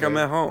almost feel like I'm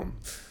at home.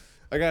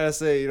 I gotta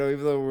say,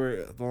 even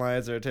though the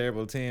Lions are a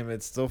terrible team,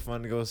 it's still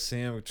fun to go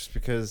see them just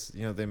because,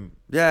 they.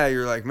 Yeah,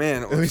 you're like,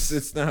 man. At least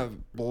it's not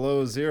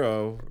below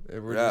zero.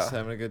 We're just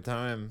having a good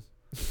time.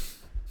 It's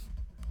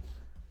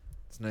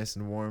nice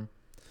and warm.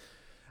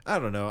 I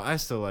don't know. I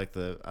still like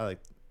I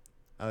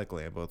like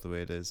Lambeau the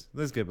way it is.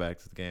 Let's get back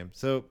to the game.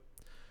 So,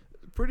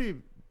 I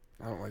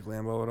don't like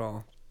Lambeau at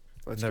all.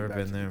 Let's never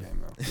been there.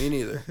 Me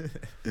neither.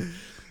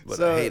 But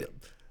So, I hate it.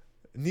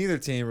 Neither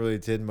team really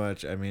did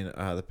much. I mean,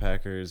 the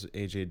Packers,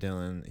 A.J.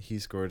 Dillon, he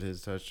scored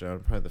his touchdown,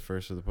 probably the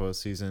first of the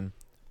postseason.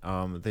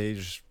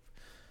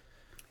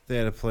 They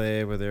had a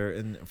play where they're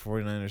in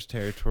 49ers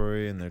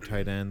territory, and their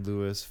tight end,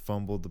 Lewis,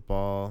 fumbled the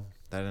ball.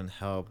 That didn't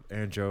help.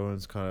 Aaron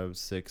Jones caught a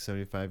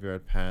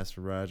 75-yard pass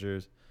for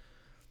Rodgers.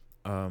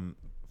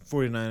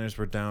 49ers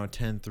were down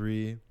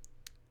 10-3,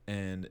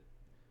 and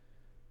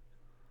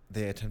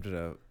they attempted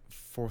a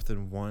 4th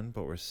and 1,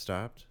 but were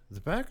stopped. The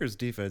Packers'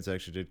 defense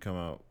actually did come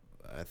out,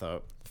 I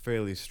thought,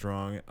 fairly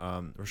strong.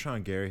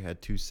 Rashawn Gary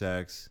had 2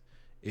 sacks.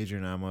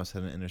 Adrian Amos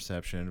had an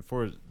interception.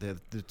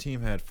 The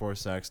team had 4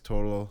 sacks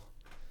total.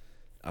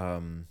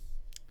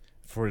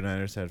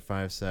 49ers had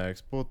 5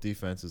 sacks. Both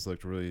defenses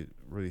looked really,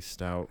 really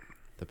stout.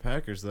 The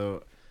Packers,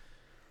 though,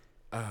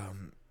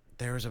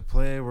 there was a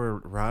play where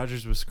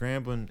Rodgers was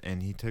scrambling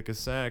and he took a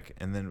sack,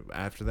 and then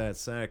after that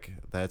sack,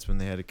 that's when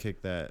they had to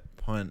kick that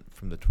punt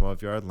from the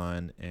 12-yard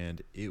line,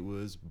 and it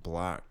was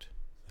blocked.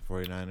 The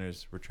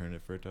 49ers returned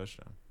it for a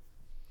touchdown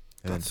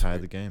and then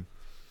tied the game.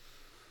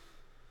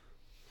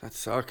 That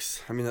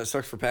sucks. I mean, that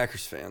sucks for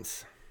Packers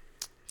fans.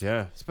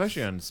 Yeah,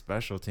 especially on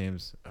special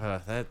teams.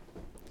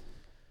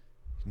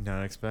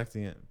 Not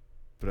expecting it,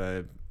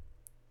 but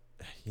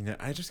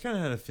I just kind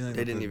of had a feeling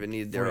they didn't even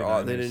need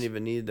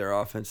their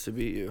offense to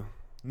beat you.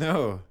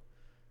 No,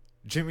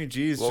 Jimmy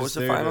G's. What was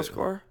the final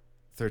score?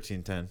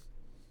 13-10.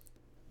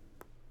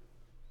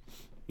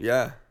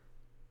 Yeah,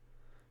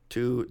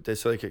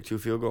 they kicked 2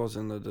 field goals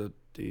and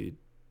the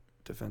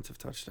defensive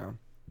touchdown.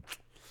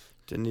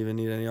 Didn't even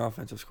need any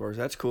offensive scores.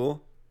 That's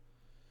cool.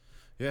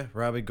 Yeah,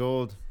 Robbie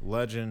Gould,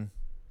 legend.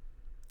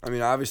 I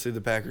mean, obviously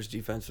the Packers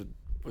defense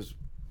was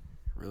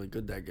really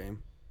good that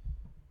game.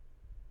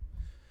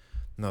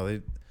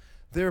 No,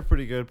 they were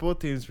pretty good. Both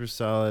teams were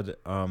solid.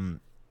 Aaron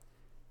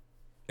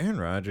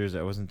Rodgers,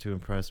 I wasn't too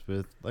impressed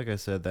with. Like I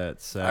said, that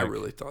sack. I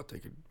really thought they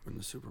could win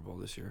the Super Bowl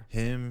this year.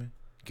 Him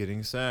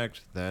getting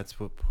sacked, that's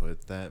what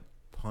put that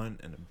punt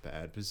in a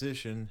bad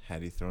position.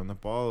 Had he thrown the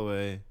ball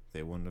away,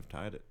 they wouldn't have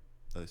tied it.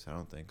 At least I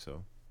don't think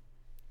so.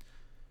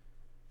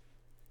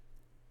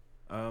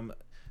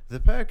 The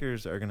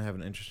Packers are going to have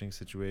an interesting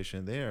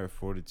situation. They are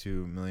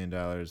 $42 million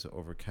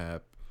over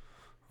cap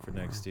for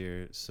next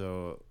year.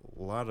 So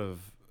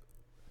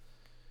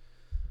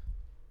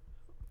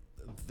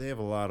they have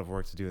a lot of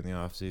work to do in the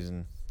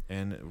offseason.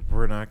 And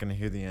we're not going to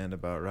hear the end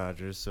about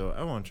Rodgers. So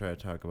I won't try to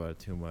talk about it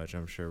too much.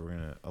 I'm sure we're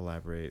going to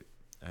elaborate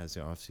as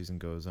the offseason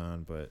goes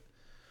on. But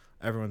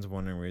everyone's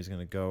wondering where he's going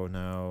to go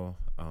now.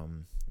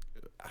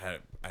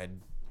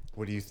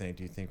 What do you think?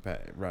 Do you think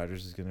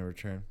Rodgers is going to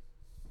return?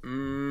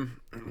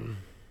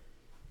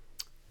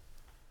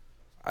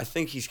 I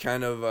think he's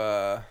kind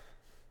of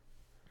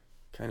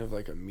kind of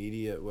like a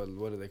media. What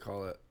do they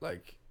call it?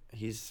 Like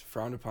he's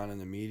frowned upon in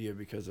the media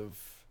because of.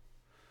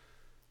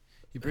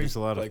 He brings a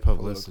lot of like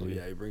publicity.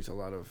 Yeah, he brings a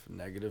lot of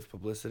negative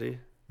publicity.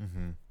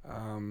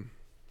 Mm-hmm.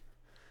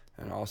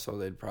 And also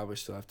they'd probably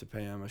still have to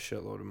pay him a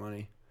shitload of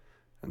money,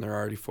 and they're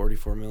already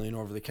 $44 million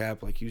over the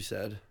cap, like you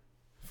said.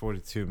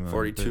 42 million.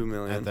 42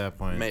 million At that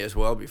point, may as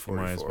well be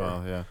 44. Might as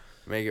well, yeah.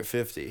 Make it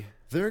 50.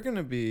 They're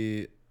gonna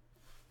be.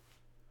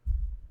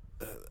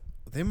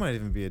 They might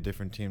even be a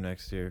different team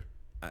next year,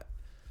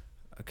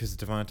 because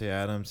Devontae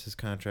Adams, his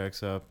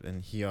contract's up,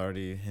 and he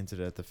already hinted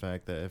at the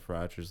fact that if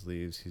Rodgers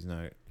leaves, he's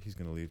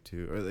gonna leave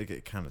too. Or like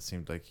it kind of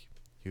seemed like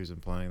he was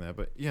implying that,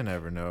 but you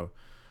never know.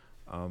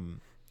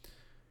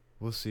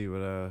 We'll see what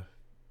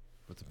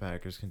the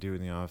Packers can do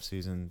in the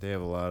offseason. They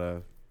have a lot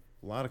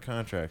of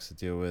contracts to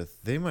deal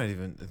with. Them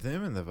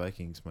and the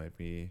Vikings might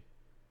be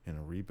in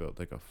a rebuild,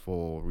 like a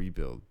full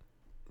rebuild.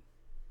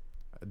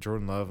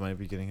 Jordan Love might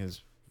be getting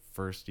his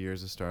first year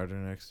as a starter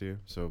next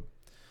year. So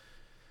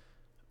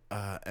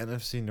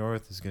NFC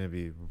North is going to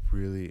be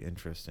really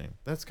interesting.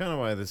 That's kind of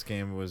why this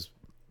game was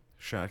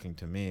shocking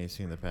to me,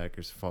 seeing the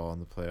Packers fall in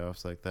the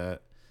playoffs like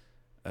that.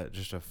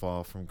 Just a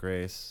fall from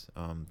grace.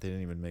 They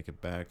didn't even make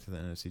it back to the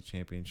NFC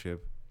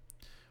Championship.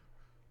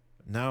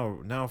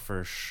 Now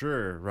for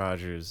sure,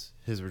 Rodgers,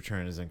 his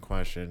return is in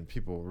question.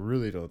 People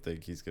really don't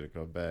think he's going to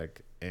come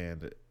back.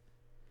 And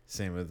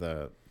same with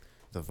the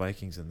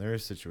Vikings in their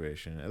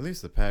situation. At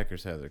least the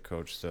Packers have their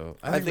coach still.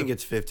 I think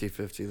it's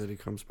 50-50 that he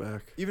comes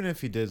back. Even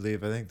if he did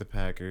leave, I think the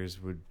Packers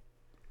would.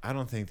 I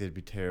don't think they'd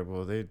be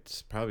terrible. They'd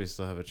probably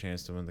still have a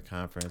chance to win the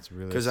conference.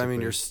 Really, because I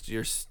mean, you're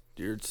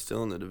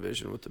still in the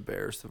division with the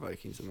Bears, the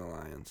Vikings, and the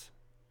Lions.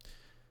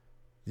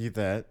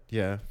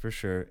 Yeah, for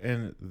sure.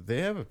 And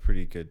they have a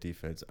pretty good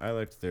defense. I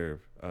liked their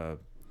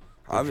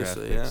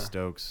obviously, draft pick, yeah.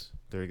 Stokes.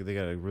 They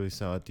got a really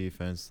solid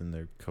defense, and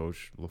their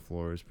coach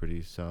LaFleur is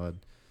pretty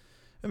solid.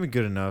 I mean,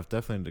 good enough.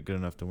 Definitely good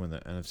enough to win the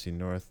NFC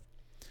North.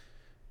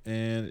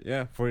 And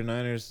yeah,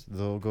 49ers,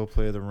 they'll go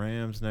play the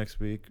Rams next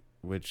week.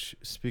 Which,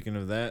 speaking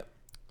of that,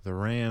 the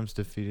Rams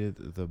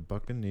defeated the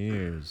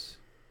Buccaneers.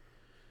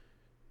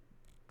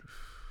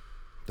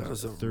 That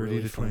was a 30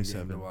 really to fun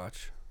 27 game to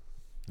watch.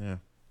 Yeah,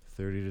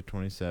 30 to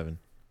 27.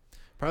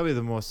 Probably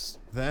the most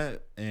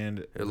that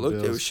and It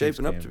was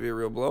shaping up to be a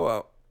real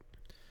blowout.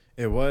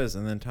 It was,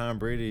 and then Tom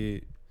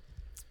Brady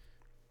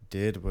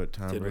did what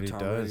Tom Brady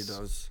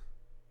does.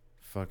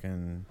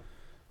 Fucking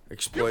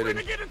exploited.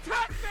 You're gonna get a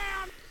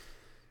touchdown.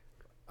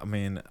 I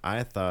mean,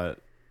 I thought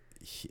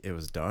it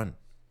was done.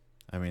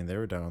 I mean, they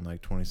were down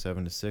like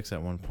 27-6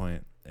 at one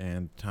point,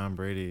 and Tom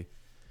Brady.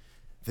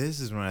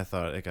 This is when I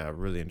thought it got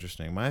really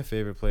interesting. My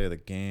favorite play of the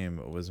game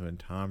was when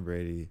Tom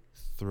Brady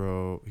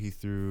threw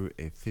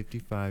a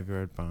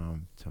 55-yard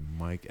bomb to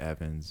Mike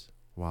Evans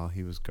while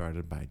he was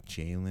guarded by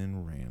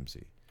Jalen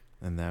Ramsey,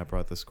 and that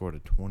brought the score to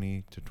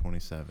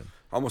 20-27.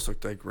 Almost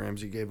looked like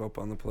Ramsey gave up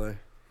on the play.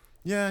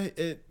 Yeah,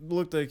 it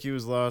looked like he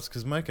was lost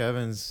because Mike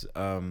Evans.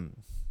 It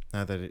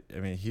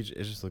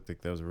just looked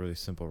like that was a really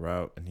simple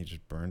route, and he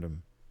just burned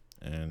him,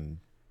 and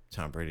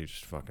Tom Brady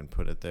just fucking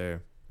put it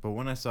there. But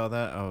when I saw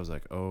that, I was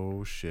like,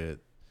 oh,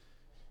 shit.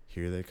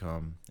 Here they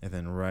come. And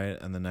then right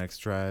on the next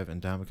drive,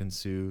 and Ndamukong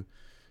Suh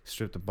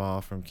stripped the ball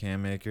from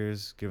Cam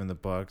Akers, giving the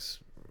Bucs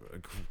a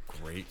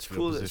great It's field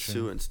cool that position.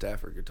 Suh and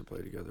Stafford get to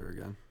play together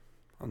again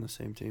on the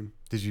same team.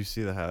 Did you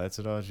see the highlights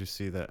at all? Did you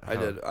see that? I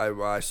did.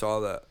 I saw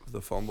that,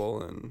 the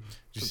fumble. And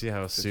Did you see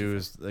how Suh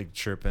was like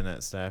chirping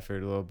at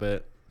Stafford a little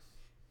bit?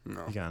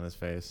 No. He got in his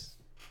face.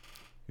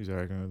 He was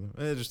arguing with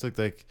him. It just looked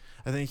like,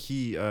 I think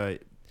he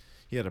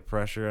had a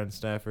pressure on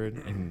Stafford,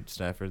 and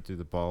Stafford threw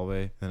the ball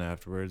away. Then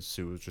afterwards,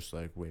 Suh was just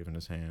like waving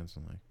his hands,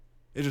 and like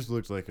it just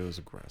looked like it was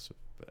aggressive.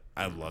 But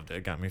I loved it.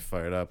 It got me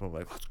fired up. I'm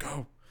like, let's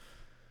go.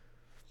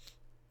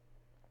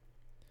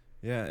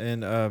 Yeah,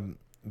 and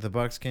the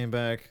Bucs came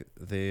back.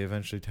 They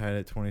eventually tied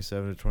it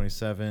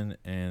 27-27,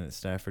 and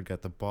Stafford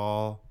got the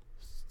ball,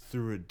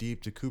 threw it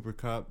deep to Cooper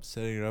Kupp,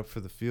 setting it up for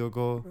the field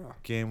goal. Yeah.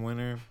 Game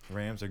winner.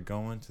 Rams are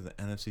going to the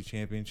NFC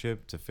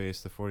Championship to face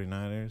the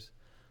 49ers.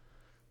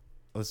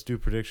 Let's do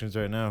predictions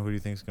right now. Who do you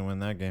think is going to win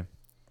that game?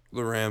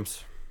 The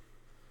Rams.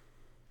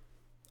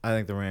 I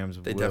think the Rams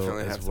They will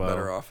definitely as have the well,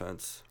 better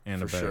offense.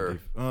 and for a better sure.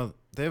 well,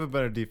 they have a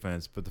better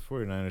defense, but the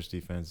 49ers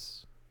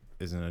defense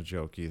isn't a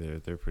joke either.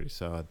 They're pretty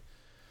solid.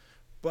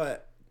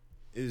 But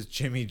is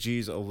Jimmy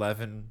G's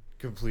 11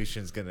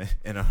 completions going to,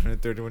 and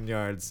 131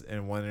 yards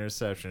and 1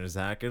 interception, is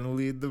that going to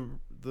lead the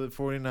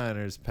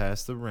 49ers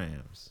past the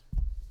Rams?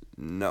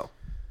 No.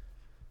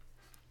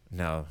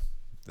 No,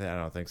 I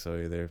don't think so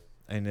either.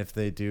 And if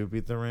they do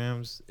beat the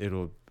Rams,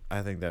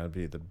 I think that would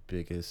be the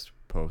biggest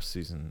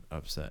postseason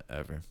upset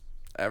ever.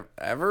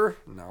 Ever?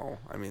 No.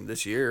 I mean,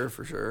 this year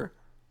for sure.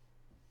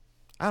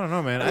 I don't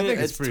know, man. I think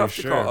it's pretty tough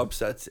sure. to call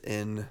upsets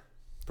in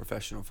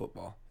professional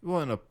football.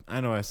 Well, I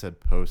know I said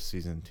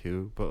postseason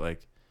too, but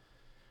like,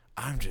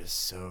 I'm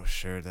just so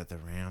sure that the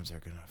Rams are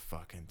gonna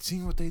fucking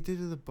seeing what they did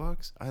to the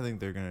Bucs. I think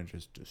they're gonna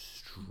just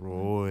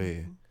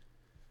destroy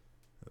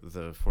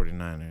the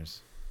 49ers.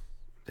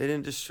 They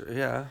didn't destroy.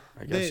 Yeah,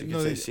 I guess you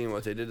could say they seeing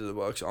what they did to the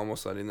Bucks,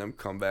 almost letting them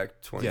come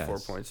back 24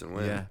 points and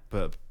win. Yeah,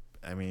 but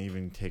I mean,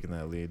 even taking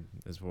that lead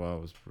as well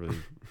was really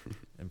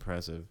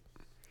impressive.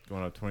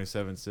 Going up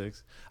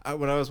 27-6.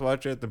 When I was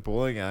watching at the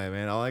bowling alley,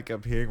 man, all I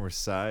kept hearing were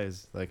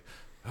sighs, like,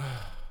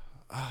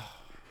 a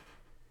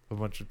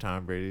bunch of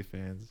Tom Brady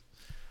fans.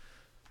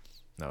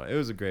 No, it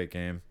was a great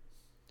game.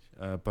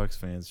 Bucks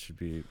fans should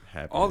be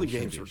happy. All the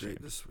games were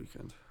great this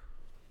weekend.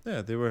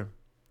 Yeah, they were.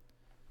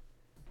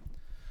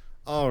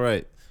 All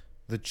right.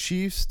 The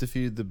Chiefs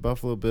defeated the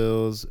Buffalo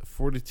Bills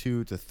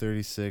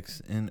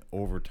 42-36 in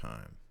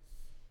overtime.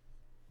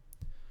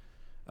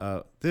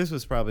 This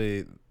was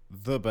probably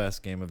the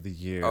best game of the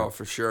year. Oh,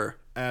 for sure.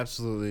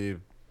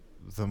 Absolutely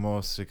the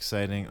most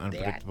exciting,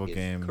 unpredictable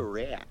game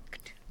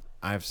correct.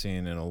 I've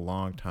seen in a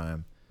long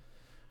time.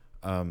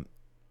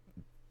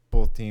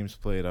 Both teams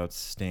played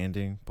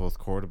outstanding. Both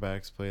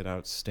quarterbacks played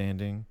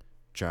outstanding.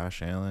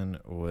 Josh Allen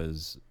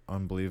was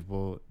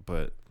unbelievable,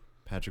 but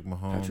Patrick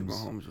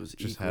Mahomes was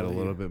just had a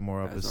little bit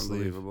more up his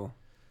sleeve.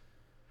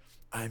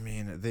 I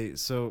mean, at the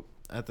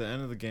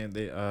end of the game,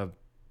 the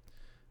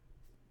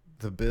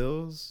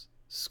Bills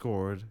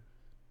scored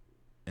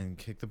and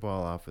kicked the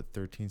ball off with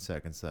 13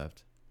 seconds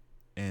left,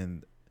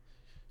 and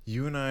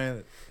you and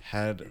I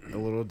had a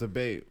little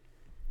debate.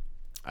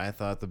 I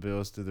thought the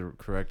Bills did the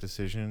correct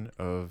decision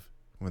of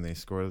when they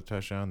scored the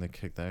touchdown, they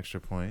kicked the extra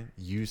point.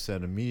 You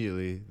said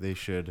immediately they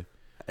should.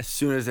 As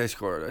soon as they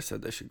scored, I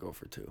said they should go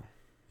for 2.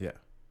 Yeah.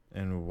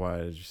 And why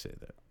did you say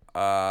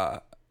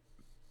that?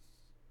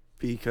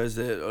 Because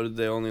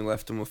they only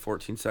left them with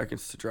 14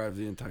 seconds to drive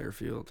the entire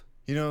field.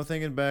 You know,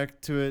 thinking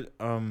back to it,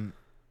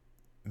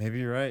 maybe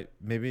you're right.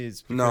 Maybe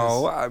it's because...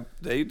 No,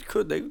 they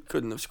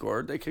couldn't have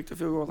scored. They kicked the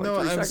field goal with 3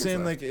 seconds. No, I'm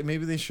saying left. like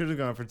maybe they should have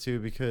gone for 2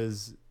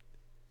 because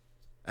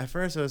at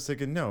first I was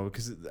thinking no,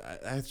 because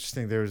I just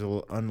think there was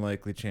an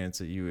unlikely chance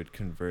that you would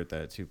convert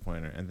that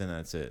 2-pointer and then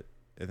that's it.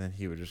 And then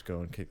he would just go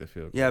and kick the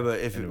field goal. Yeah, but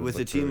if with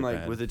a team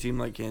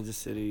like Kansas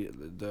City,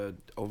 the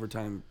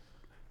overtime,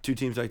 2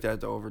 teams like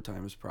that, the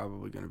overtime is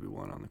probably going to be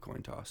won on the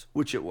coin toss,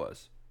 which it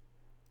was.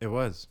 It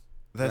was.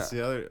 That's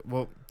the other.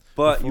 Well,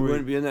 but you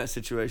wouldn't be in that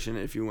situation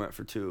if you went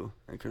for 2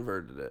 and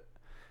converted it.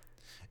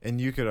 And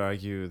you could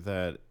argue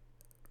that.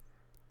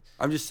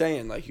 I'm just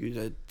saying, like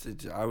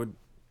I would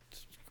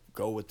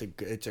go with it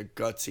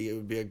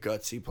would be a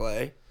gutsy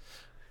play,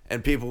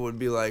 and people would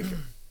be like,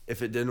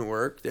 if it didn't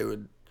work, they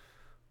would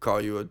call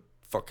you a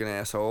fucking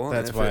asshole.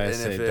 That's why I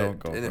say don't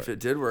go for it. And if it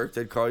did work,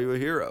 they'd call you a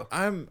hero.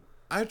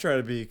 I try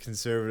to be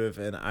conservative,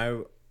 and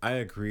I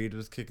agreed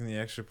with kicking the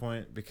extra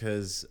point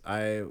because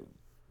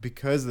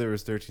there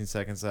was 13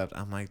 seconds left.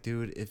 I'm like,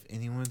 dude, if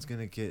anyone's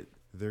gonna get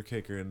their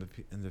kicker in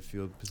the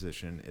field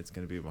position, it's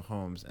gonna be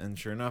Mahomes, and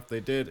sure enough,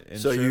 they did. And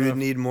so you would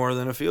need more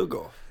than a field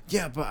goal.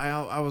 Yeah, but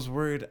I was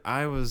worried.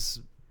 I was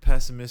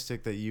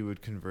pessimistic that you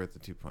would convert the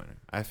 2-pointer.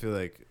 I feel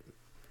like.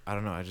 I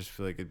don't know. I just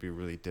feel like it'd be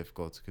really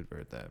difficult to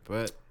convert that.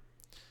 But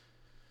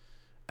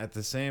at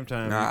the same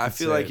time... I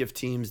feel like if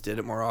teams did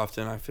it more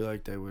often, I feel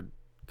like they would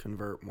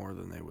convert more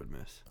than they would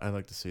miss. I'd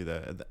like to see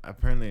that.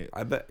 Apparently,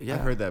 I bet. Yeah,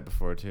 I've heard that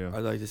before, too. I'd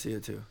like to see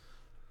it, too.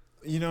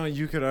 You know,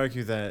 you could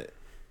argue that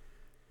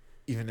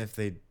even if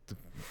it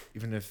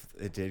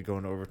did go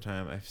into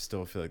overtime, I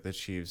still feel like the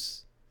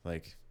Chiefs,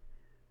 like,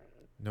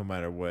 no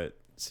matter what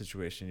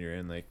situation you're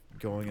in, like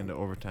going into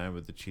overtime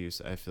with the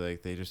Chiefs, I feel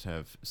like they just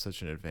have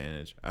such an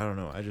advantage. I don't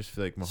know. I just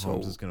feel like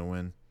Mahomes is going to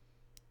win.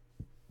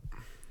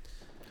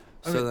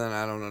 Then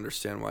I don't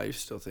understand why you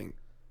still think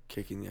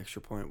kicking the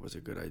extra point was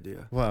a good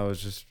idea. Well,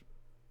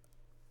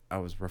 I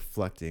was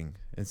reflecting.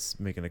 It's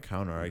making a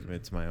counter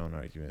argument to my own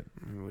argument.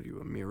 What are you,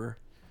 a mirror?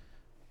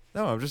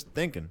 No, I'm just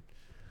thinking.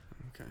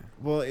 Okay.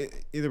 Well,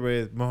 either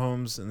way,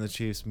 Mahomes and the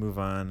Chiefs move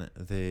on.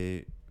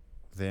 They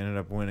ended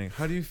up winning.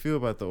 How do you feel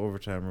about the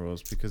overtime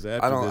rules? Because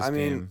after this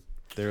game,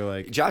 they're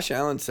like... Josh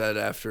Allen said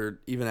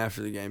even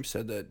after the game,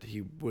 said that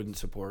he wouldn't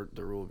support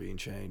the rule being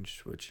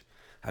changed, which,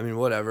 I mean,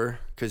 whatever.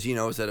 Because he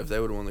knows that if they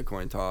would have won the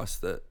coin toss,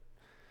 that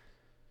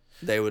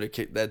they would have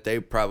kicked, that they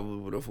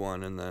probably would have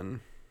won, and then...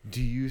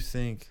 Do you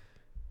think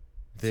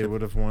they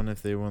would have won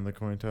if they won the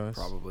coin toss?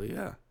 Probably,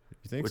 yeah.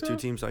 You think With 2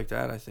 teams like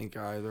that, I think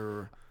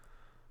either...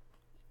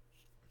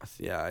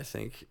 Yeah, I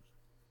think...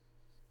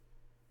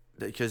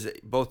 Because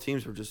both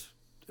teams were just...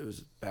 It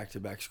was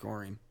back-to-back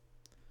scoring.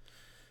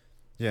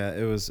 Yeah,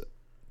 it was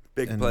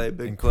big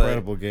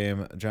incredible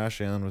game.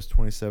 Josh Allen was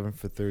 27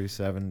 for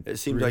 37. It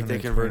seemed like they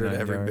converted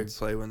every yards. big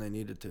play when they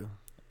needed to.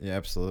 Yeah,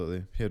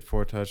 absolutely. He had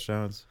 4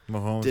 touchdowns.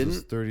 Mahomes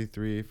was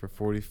 33 for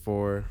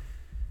 44,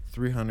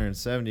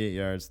 378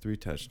 yards, 3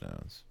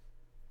 touchdowns.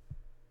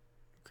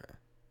 Okay.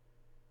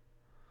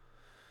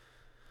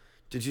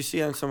 Did you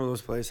see on some of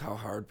those plays how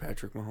hard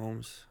Patrick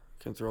Mahomes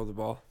can throw the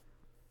ball?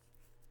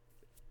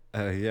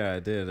 Yeah,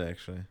 I did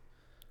actually.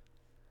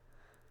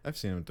 I've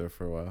seen him throw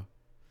for a while.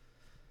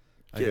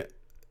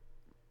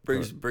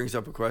 Brings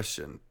up a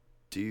question.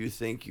 Do you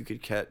think you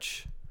could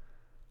catch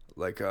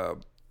like a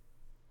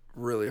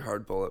really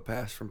hard bullet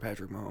pass from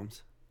Patrick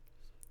Mahomes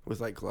with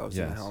like gloves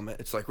and a helmet?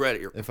 It's like right at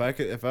your... If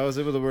I was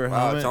able to wear a wow,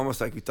 helmet... it's almost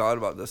like you thought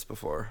about this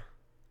before.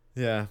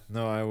 Yeah,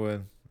 no, I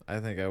would. I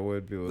think I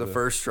would be able The to.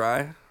 first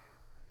try.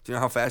 Do you know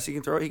how fast he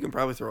can throw it? He can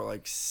probably throw it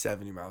like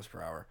 70 miles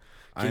per hour.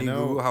 Can I you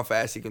know. Google how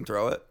fast he can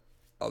throw it?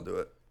 I'll do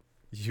it.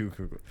 You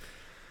Google.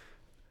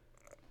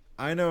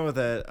 I know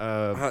that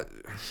Uh,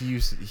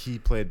 he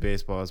played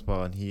baseball as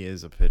well, and he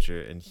is a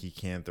pitcher, and he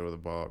can throw the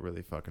ball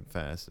really fucking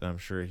fast. And I'm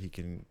sure he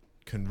can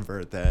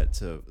convert that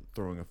to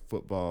throwing a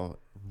football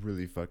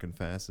really fucking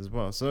fast as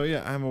well. So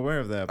yeah, I'm aware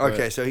of that. But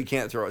Okay, so he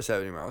can't throw at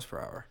 70 miles per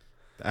hour.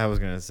 I was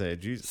gonna say,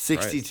 Jesus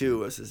 62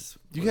 Christ. was his.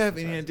 Do you was have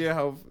his any fastest. idea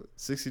how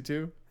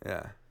 62?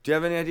 Yeah. Do you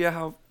have any idea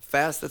how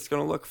fast that's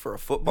going to look for a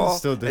football?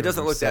 still It different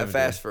doesn't from look that 70.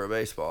 fast for a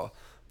baseball,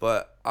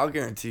 but I'll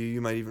guarantee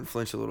you might even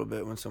flinch a little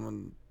bit when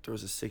someone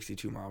throws a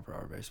 62 mile per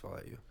hour baseball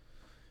at you.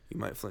 You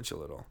might flinch a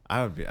little.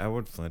 I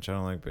would flinch. I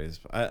don't like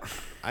baseball.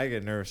 I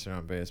get nervous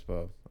around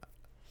baseball.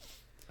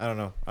 I don't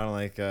know. I don't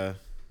like.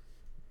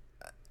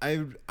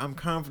 I'm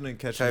confident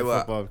catching Tell you the what,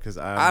 football because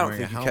I I'm don't wearing a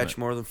think you helmet. catch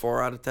more than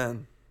 4 out of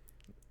 10.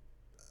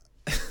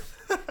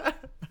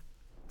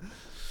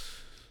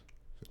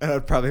 And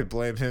I'd probably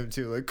blame him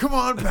too. Like, come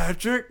on,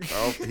 Patrick.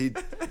 Oh, he.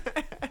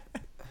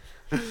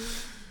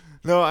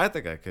 No, I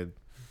think I could.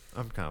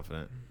 I'm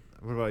confident.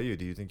 What about you?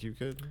 Do you think you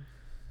could?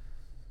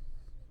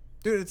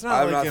 Dude, it's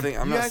not I'm like not think-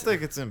 I'm you not act s-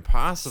 like it's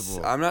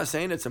impossible. I'm not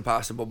saying it's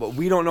impossible, but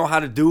we don't know how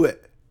to do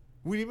it.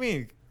 What do you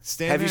mean?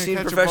 Stand Have there you and seen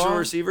catch a professional ball?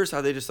 receivers?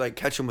 How they just like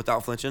catch them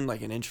without flinching,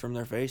 like an inch from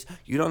their face?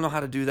 You don't know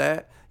how to do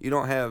that. You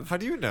don't have How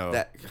do you know?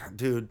 that,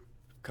 dude.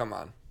 Come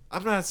on.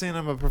 I'm not saying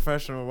I'm a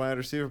professional wide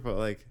receiver, but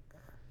like,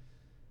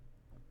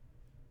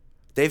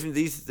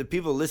 The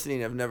people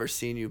listening have never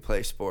seen you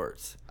play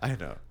sports. I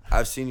know.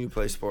 I've seen you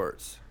play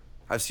sports.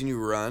 I've seen you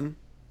run.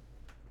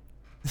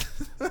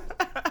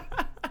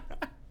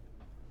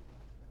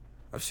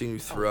 I've seen you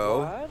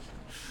throw.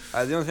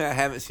 The only thing I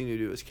haven't seen you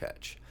do is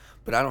catch.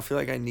 But I don't feel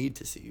like I need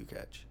to see you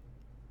catch.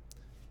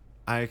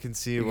 I can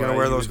see You why gonna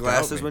wear you those would doubt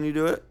glasses me. when you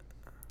do it?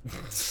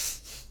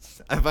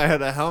 If I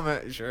had a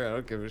helmet, sure, I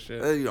don't give a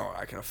shit. You know,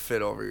 I can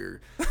fit over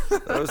your.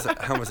 Those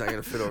helmet's not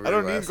gonna fit over. I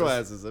don't your need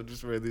glasses. I'm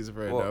just wearing these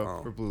right Well, now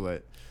oh. for blue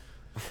light.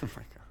 Oh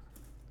my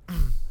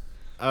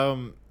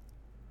god.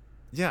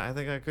 Yeah, I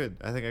think I could.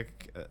 I think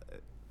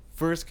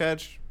first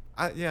catch.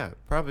 Yeah,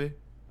 probably.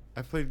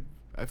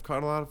 I've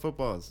caught a lot of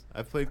footballs.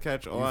 I've played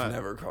catch a lot. You've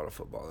never caught a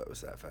football that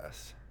was that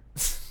fast.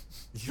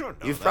 You don't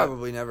know. You've that.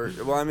 probably never.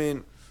 Well, I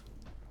mean,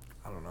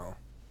 I don't know.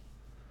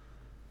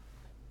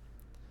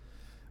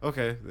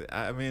 Okay,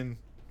 I mean,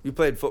 You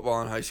played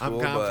football in high I'm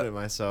school, confident but in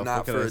myself. not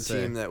What can for I a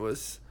say? team that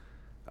was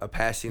a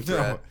passing No.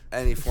 threat,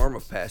 any form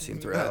of passing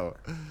threat. No.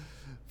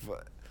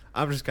 But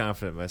I'm just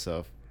confident in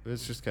myself.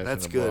 It's just catching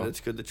That's the good. ball. It's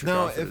good that you're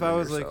No, confident if I in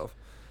was yourself.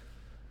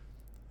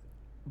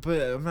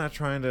 But I'm not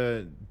trying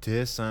to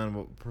diss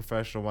on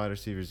professional wide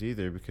receivers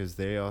either because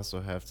they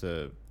also have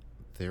to.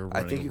 They're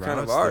running I think you kind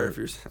of routes. are.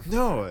 They're- If you're,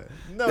 No,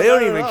 they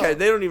don't not even at all. catch.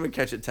 They don't even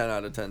catch it 10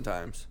 out of 10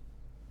 times.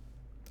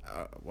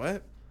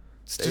 What?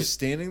 They- Just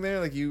standing there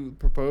like you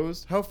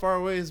proposed? How far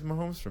away is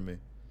Mahomes from me?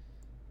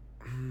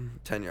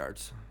 10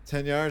 yards.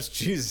 10 yards?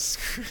 Jesus.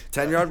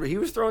 10-yard. He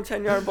was throwing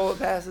 10-yard bullet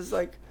passes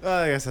like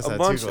I guess that's a not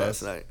bunch too last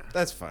close. night.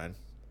 That's fine.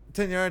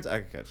 10 yards,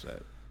 I can catch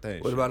that. That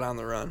ain't What shit. about on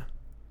the run?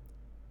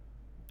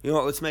 You know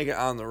what? Let's make it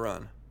on the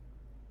run.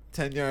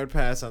 10-yard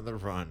pass on the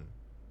run?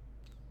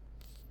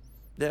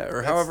 Yeah,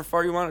 or That's- however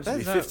far you want it to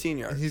be. That's not- 15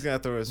 yards. He's got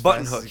to throw his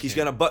Button fast as hook. he He's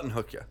can. gonna button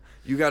hook you.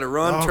 You got to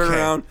run, turn Okay.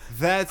 around.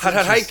 That's Hot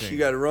hike. interesting. You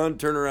got to run,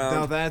 turn around.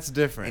 No, that's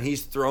different. And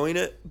he's throwing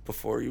it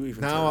before you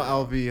even. Now turn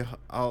around.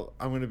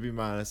 I'm gonna be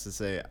modest to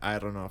say I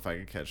don't know if I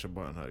could catch a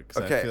button hook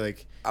because Okay. I feel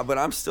like But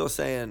I'm still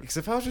saying. because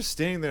if I was just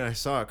standing there and I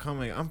saw it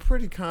coming, I'm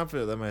pretty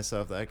confident in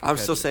myself that I could. I'm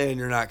catch still it. saying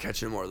you're not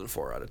catching more than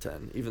 4 out of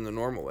 10, even the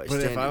normal way. But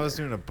if standing I was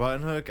there. doing a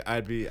button hook,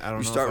 I'd be. I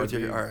don't You know. start if with I'd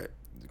your. be All right.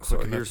 quick So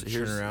enough here's to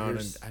turn around,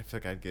 here's and I feel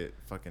like I'd get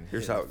fucking.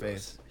 here's hit how in it the goes.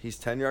 face. He's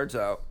 10 yards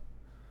out.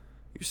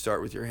 You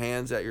start with your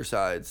hands at your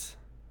sides,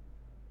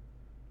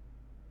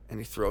 and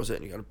he throws it,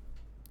 and you gotta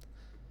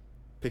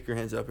pick your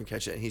hands up and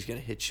catch it. And he's gonna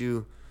hit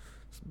you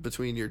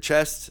between your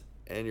chest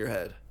and your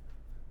head.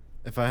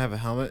 If I have a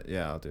helmet,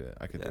 yeah, I'll do it.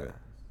 I could do Yeah. it.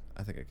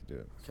 I think I could do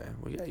it. Okay.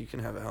 Well, yeah, you can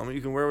have a helmet.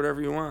 You can wear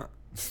whatever you want.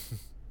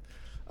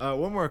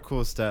 One more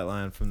cool stat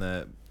line from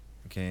that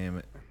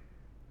game.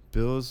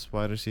 Bills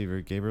wide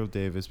receiver Gabriel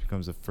Davis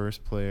becomes the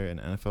first player in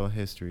NFL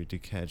history to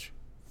catch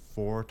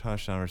 4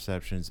 touchdown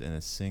receptions in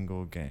a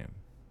single game.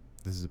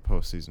 This is a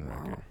postseason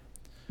record.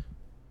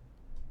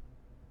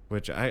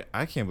 Which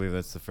I can't believe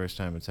that's the first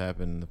time it's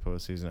happened in the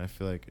postseason. I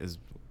feel like it's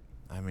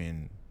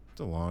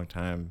a long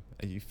time.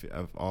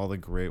 Of all the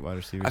great wide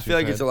receivers, I feel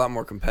like we've it's a had. lot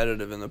more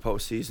competitive in the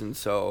postseason.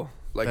 So,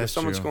 like, That's if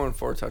someone's true.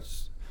 scoring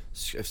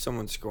if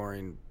someone's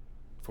scoring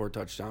 4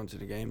 touchdowns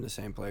in a game, the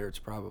same player, it's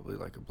probably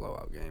like a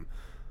blowout game,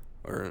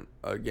 or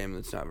a game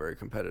that's not very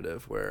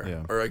competitive.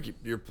 Yeah. Or like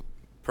you're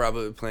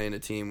probably playing a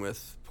team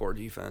with poor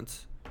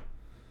defense,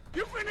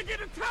 You finna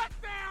get a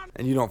touchdown!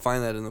 and you don't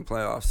find that in the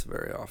playoffs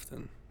very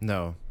often.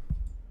 No.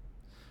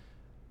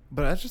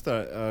 But I just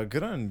thought,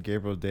 good on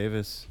Gabriel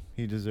Davis.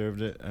 He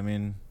deserved it. I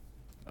mean,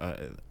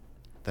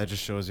 that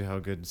just shows you how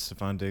good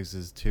Stephon Diggs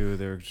is, too.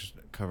 They were just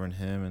covering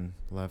him and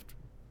left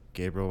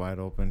Gabriel wide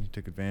open. He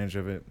took advantage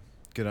of it.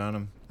 Good on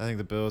him. I think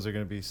the Bills are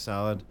going to be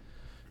solid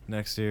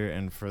next year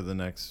and for the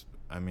next.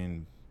 I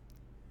mean,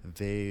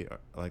 they are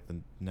like the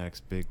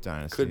next big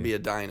dynasty. Could be a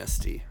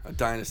dynasty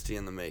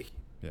in the making.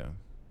 Yeah.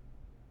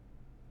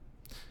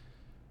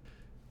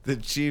 The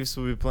Chiefs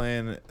will be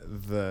playing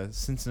the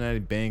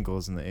Cincinnati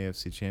Bengals in the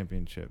AFC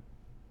Championship.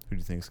 Who do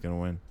you think is going to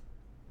win?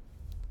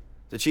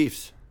 The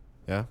Chiefs.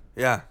 Yeah?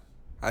 Yeah.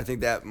 I think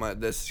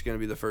this is going to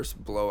be the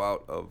first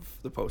blowout of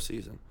the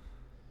postseason.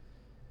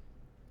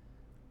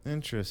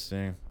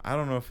 Interesting. I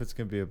don't know if it's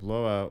going to be a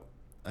blowout.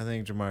 I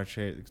think Jamar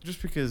Chase,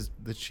 just because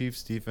the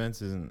Chiefs'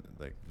 defense isn't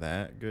like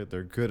that good.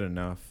 They're good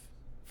enough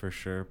for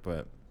sure,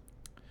 but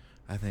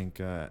I think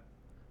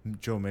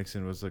Joe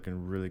Mixon was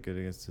looking really good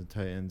against the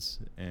Titans,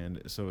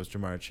 and so was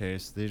Jamar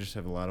Chase. They just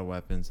have a lot of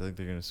weapons. I think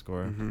they're going to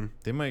score. Mm-hmm.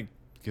 They might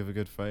give a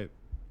good fight,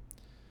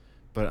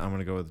 but I'm going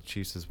to go with the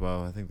Chiefs as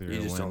well. I think they're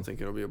going to win. You just don't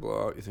think it'll be a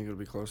blowout? You think it'll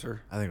be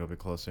closer? I think it'll be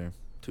closer.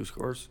 2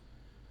 scores?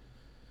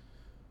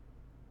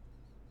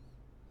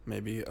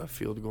 Maybe a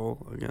field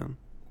goal again?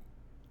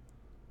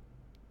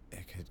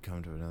 It could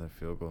come to another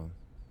field goal.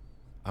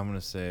 I'm going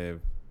to say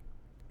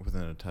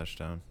within a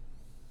touchdown.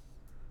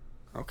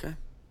 Okay.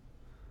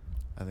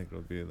 I think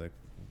it'll be like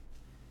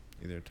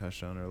either a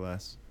touchdown or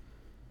less.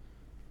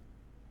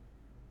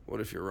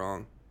 What if you're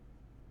wrong?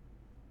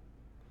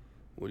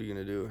 What are you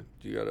going to do?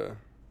 Do you got to...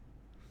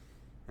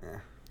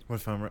 What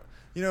if I'm wrong?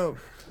 You know,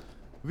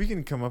 we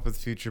can come up with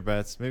future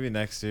bets. Maybe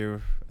next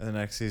year, the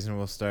next season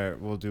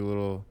we'll do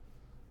little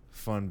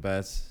fun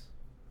bets.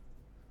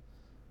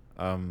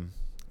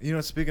 You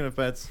know, speaking of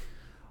bets,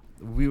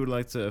 we would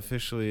like to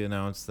officially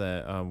announce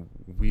that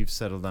we've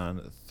settled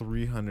on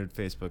 300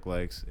 Facebook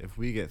likes. If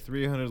we get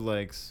 300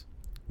 likes,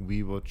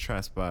 we will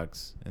trust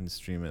box and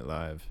stream it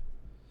live.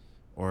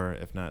 Or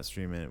if not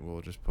stream it, we'll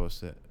just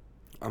post it.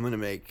 I'm going to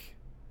make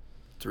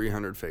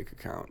 300 fake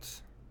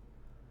accounts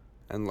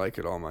and like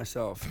it all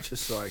myself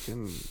just so I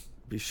can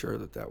be sure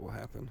that will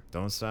happen.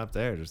 Don't stop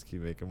there. Just keep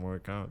making more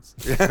accounts.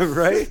 Yeah,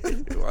 right?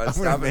 Why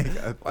stop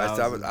it? Why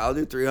stop it? I'll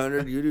do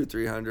 300. You do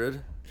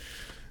 300.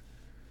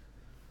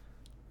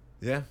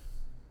 Yeah.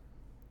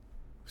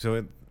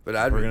 So we're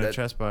gonna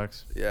chess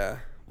box. Yeah,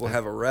 we'll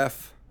have a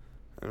ref,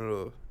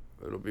 and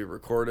it'll be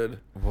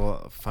recorded.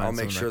 I'll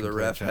make sure the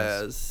ref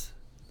has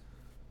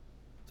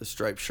the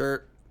striped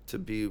shirt to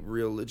be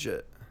real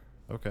legit.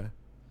 Okay.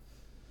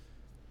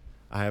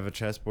 I have a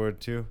chessboard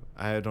too.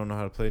 I don't know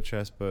how to play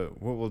chess,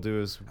 but what we'll do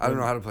is I don't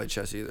know how to play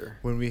chess either.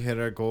 When we hit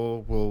our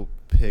goal, we'll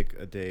pick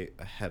a date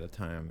ahead of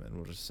time, and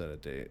we'll just set a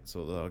date,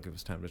 so that'll give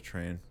us time to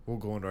train. We'll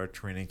go into our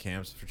training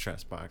camps for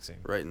chess boxing.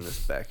 Right in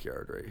this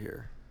backyard right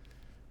here.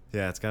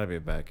 Yeah, it's got to be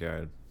a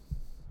backyard.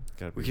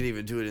 We could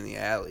even do it in the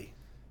alley.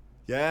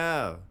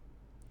 Yeah.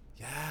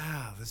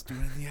 Yeah, let's do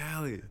it in the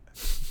alley.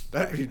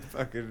 That'd be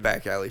fucking...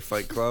 Back alley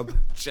fight club.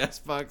 Chess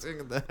boxing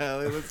in the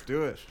alley. Let's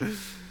do it.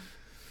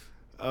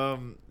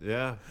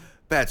 Yeah.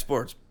 Bat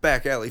Sports,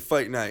 back alley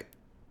fight night.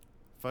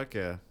 Fuck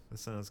yeah. That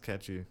sounds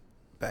catchy.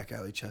 Back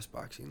alley chess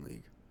boxing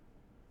league.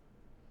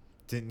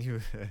 Didn't you...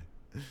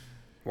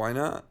 Why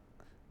not?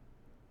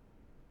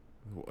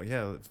 Well,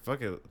 yeah,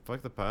 fuck it.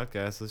 Fuck the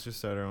podcast. Let's just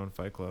start our own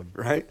fight club.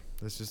 Right?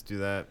 Let's just do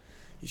that.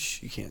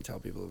 You can't tell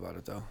people about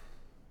it, though.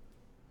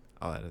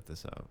 I'll edit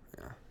this out.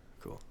 Yeah,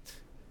 cool.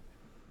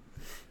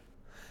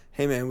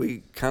 Hey, man,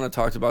 we kind of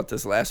talked about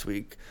this last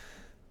week.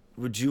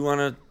 Would you want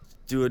to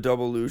do a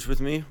double luge with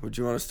me? Would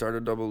you want to start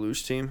a double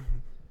luge team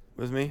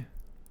with me?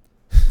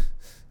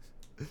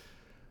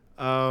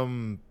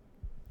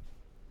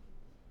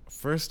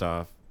 First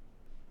off,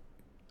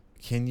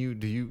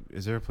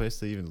 is there a place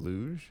to even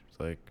luge? It's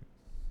like,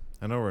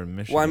 I know we're in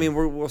Michigan. Well, I mean,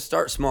 we'll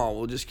start small.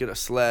 We'll just get a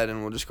sled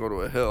and we'll just go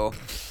to a hill.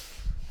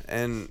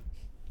 And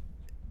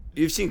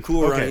you've seen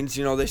Cool Runnings,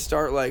 you know, they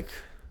start like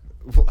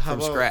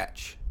from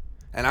scratch.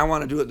 And I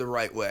want to do it the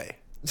right way.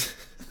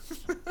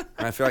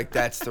 And I feel like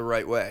that's the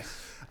right way.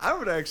 I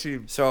would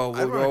actually. So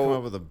I'd want to come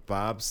up with a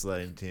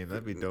bobsledding team.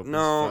 That'd be dope.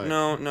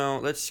 No.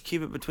 Let's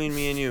keep it between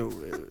me and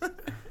you.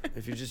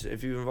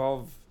 if you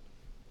involve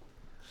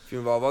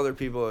other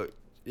people,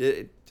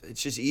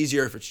 it's just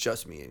easier if it's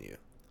just me and you.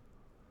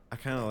 I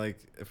kind of like,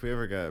 if we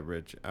ever got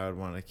rich, I would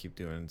want to keep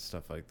doing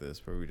stuff like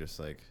this where we just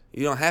like.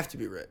 You don't have to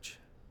be rich.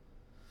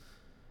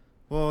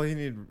 Well,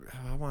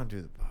 I want to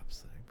do the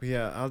bobsledding. But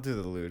yeah, I'll do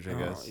the luge, I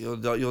guess.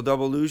 You'll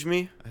double luge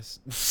me?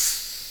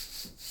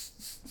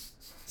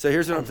 So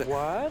here's what I'm thinking.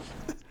 What?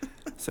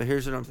 So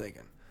here's what I'm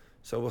thinking.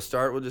 So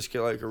we'll just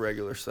get like a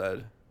regular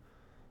sled.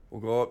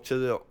 We'll go up to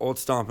the old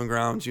stomping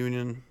grounds,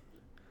 Union.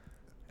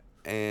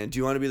 And do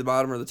you want to be the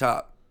bottom or the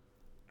top?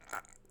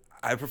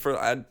 I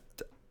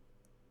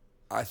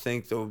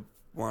think the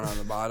one on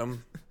the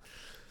bottom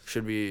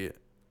should be.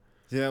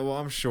 Yeah, well,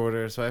 I'm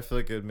shorter, so I feel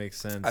like it would make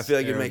sense. I feel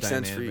like it makes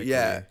sense for you.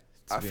 Yeah,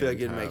 I feel like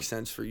it top. makes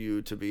sense for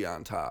you to be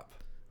on top.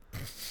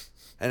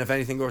 And if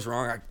anything goes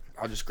wrong,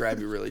 I'll just grab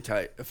you really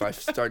tight. If I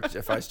start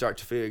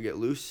to feel you get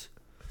loose,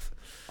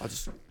 I'll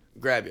just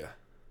grab you.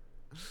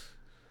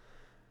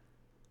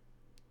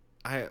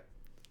 I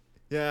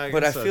guess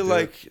but I feel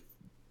like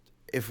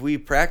if we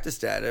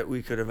practiced at it,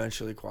 we could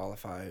eventually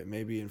qualify.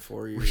 Maybe in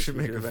 4 years, should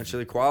we make could a-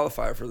 eventually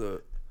qualify for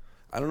the.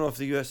 I don't know if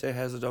the USA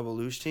has a double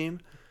luge team.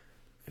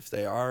 If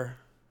they are,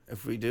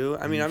 if we do,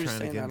 I mean, I'm just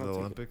saying. Trying to get I into don't the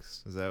think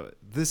Olympics. Is that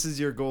this is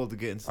your goal to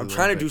get into? I'm the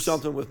trying to do Olympics?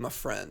 something with my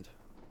friend,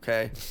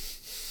 okay?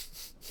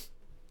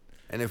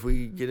 And if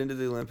we get into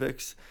the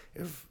Olympics,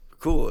 if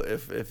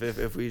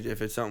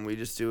it's something we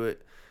just do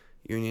it,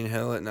 Union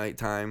Hill at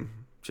nighttime,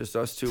 just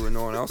us two and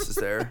no one else is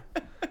there,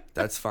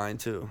 that's fine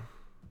too.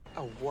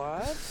 A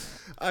what?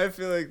 I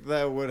feel like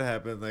that would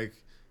happen. Like,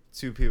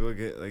 two people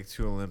get like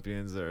two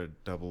Olympians that are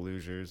double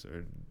lugers,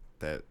 or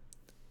that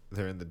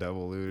they're in the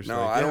double luge.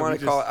 No, like, I don't yeah, want we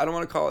to call it. just- I don't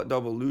want to call it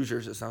double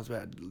lugers. It sounds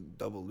bad.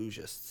 Double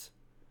lugists.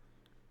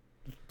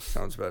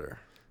 Sounds better.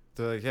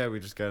 They're like, yeah, we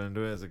just got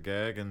into it as a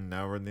gag, and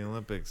now we're in the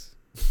Olympics.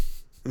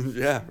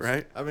 Yeah,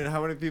 right. I mean,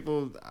 how many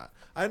people?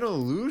 I know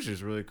luge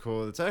is really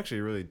cool. It's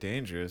actually really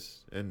dangerous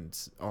in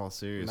all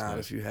seriousness. Not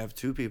if you have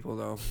two people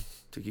though,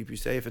 to keep you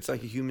safe. It's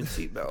like a human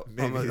seatbelt.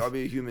 Maybe- I'll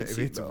be a human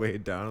Maybe it's seatbelt.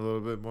 weighed down a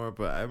little bit more,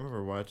 but I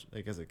remember watching,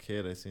 like, as a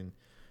kid, I seen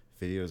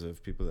videos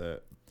of people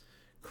that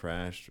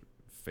crashed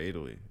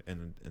fatally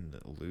in the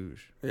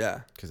luge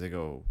Yeah, because they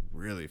go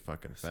really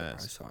fucking I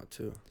fast. saw it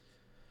too.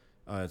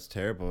 It's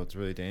terrible. It's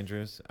really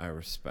dangerous. I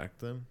respect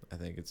them. I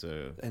think it's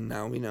a And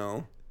now we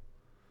know.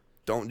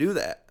 Don't do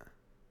that,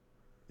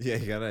 you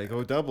gotta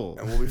go double.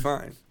 and we'll be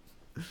fine.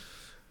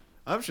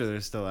 I'm sure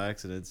there's still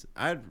accidents.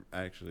 I'd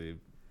like to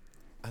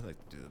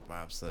do the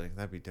bobsledding.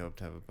 That'd be dope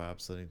to have a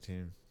bobsledding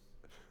team.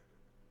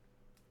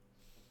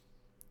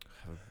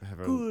 Have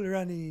a, Cool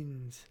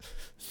runnings.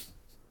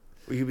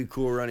 We could be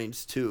cool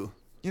runnings too.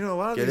 You know, a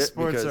lot of Get these it?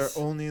 sports are Because-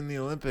 only in the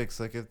Olympics.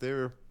 Like, if they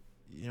were,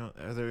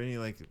 are there any,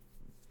 like,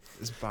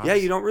 is bobs Yeah,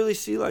 you don't really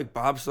see like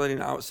bobsledding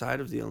outside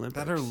of the Olympics.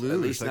 that are At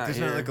luge? least Like, not there's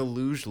here. not like a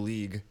luge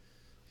league.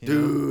 you know?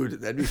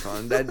 Dude, that'd be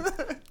fun.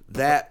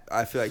 That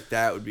I feel like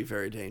that would be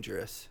very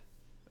dangerous.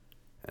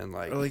 And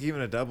like, Or like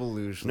even a double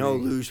luge no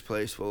league. luge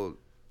place could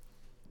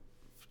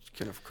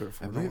afford.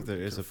 I no believe one there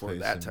could is a afford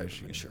place that in type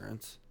Michigan. of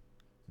insurance.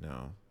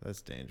 No,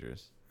 that's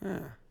dangerous. Yeah.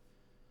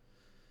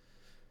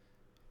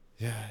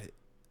 Yeah.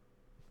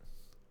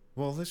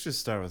 Well, let's just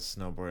start with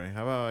snowboarding.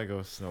 How about I go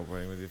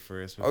snowboarding with you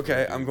first? before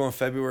Okay, we do- I'm going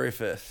February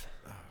 5th.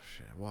 Oh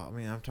shit. Well, I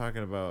mean, I'm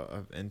talking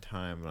about in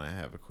time when I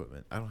have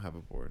equipment. I don't have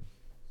a board.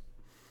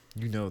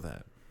 You know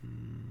that.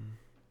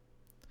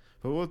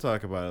 But we'll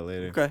talk about it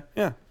later. Okay,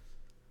 yeah.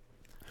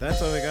 That's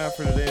all we got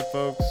for today,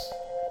 folks.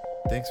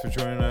 Thanks for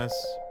joining us.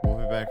 We'll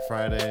be back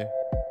Friday.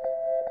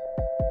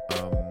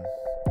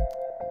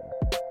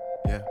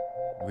 Yeah,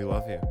 we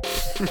love you.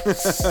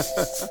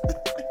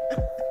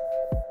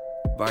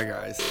 Bye,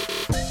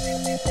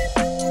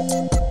 guys.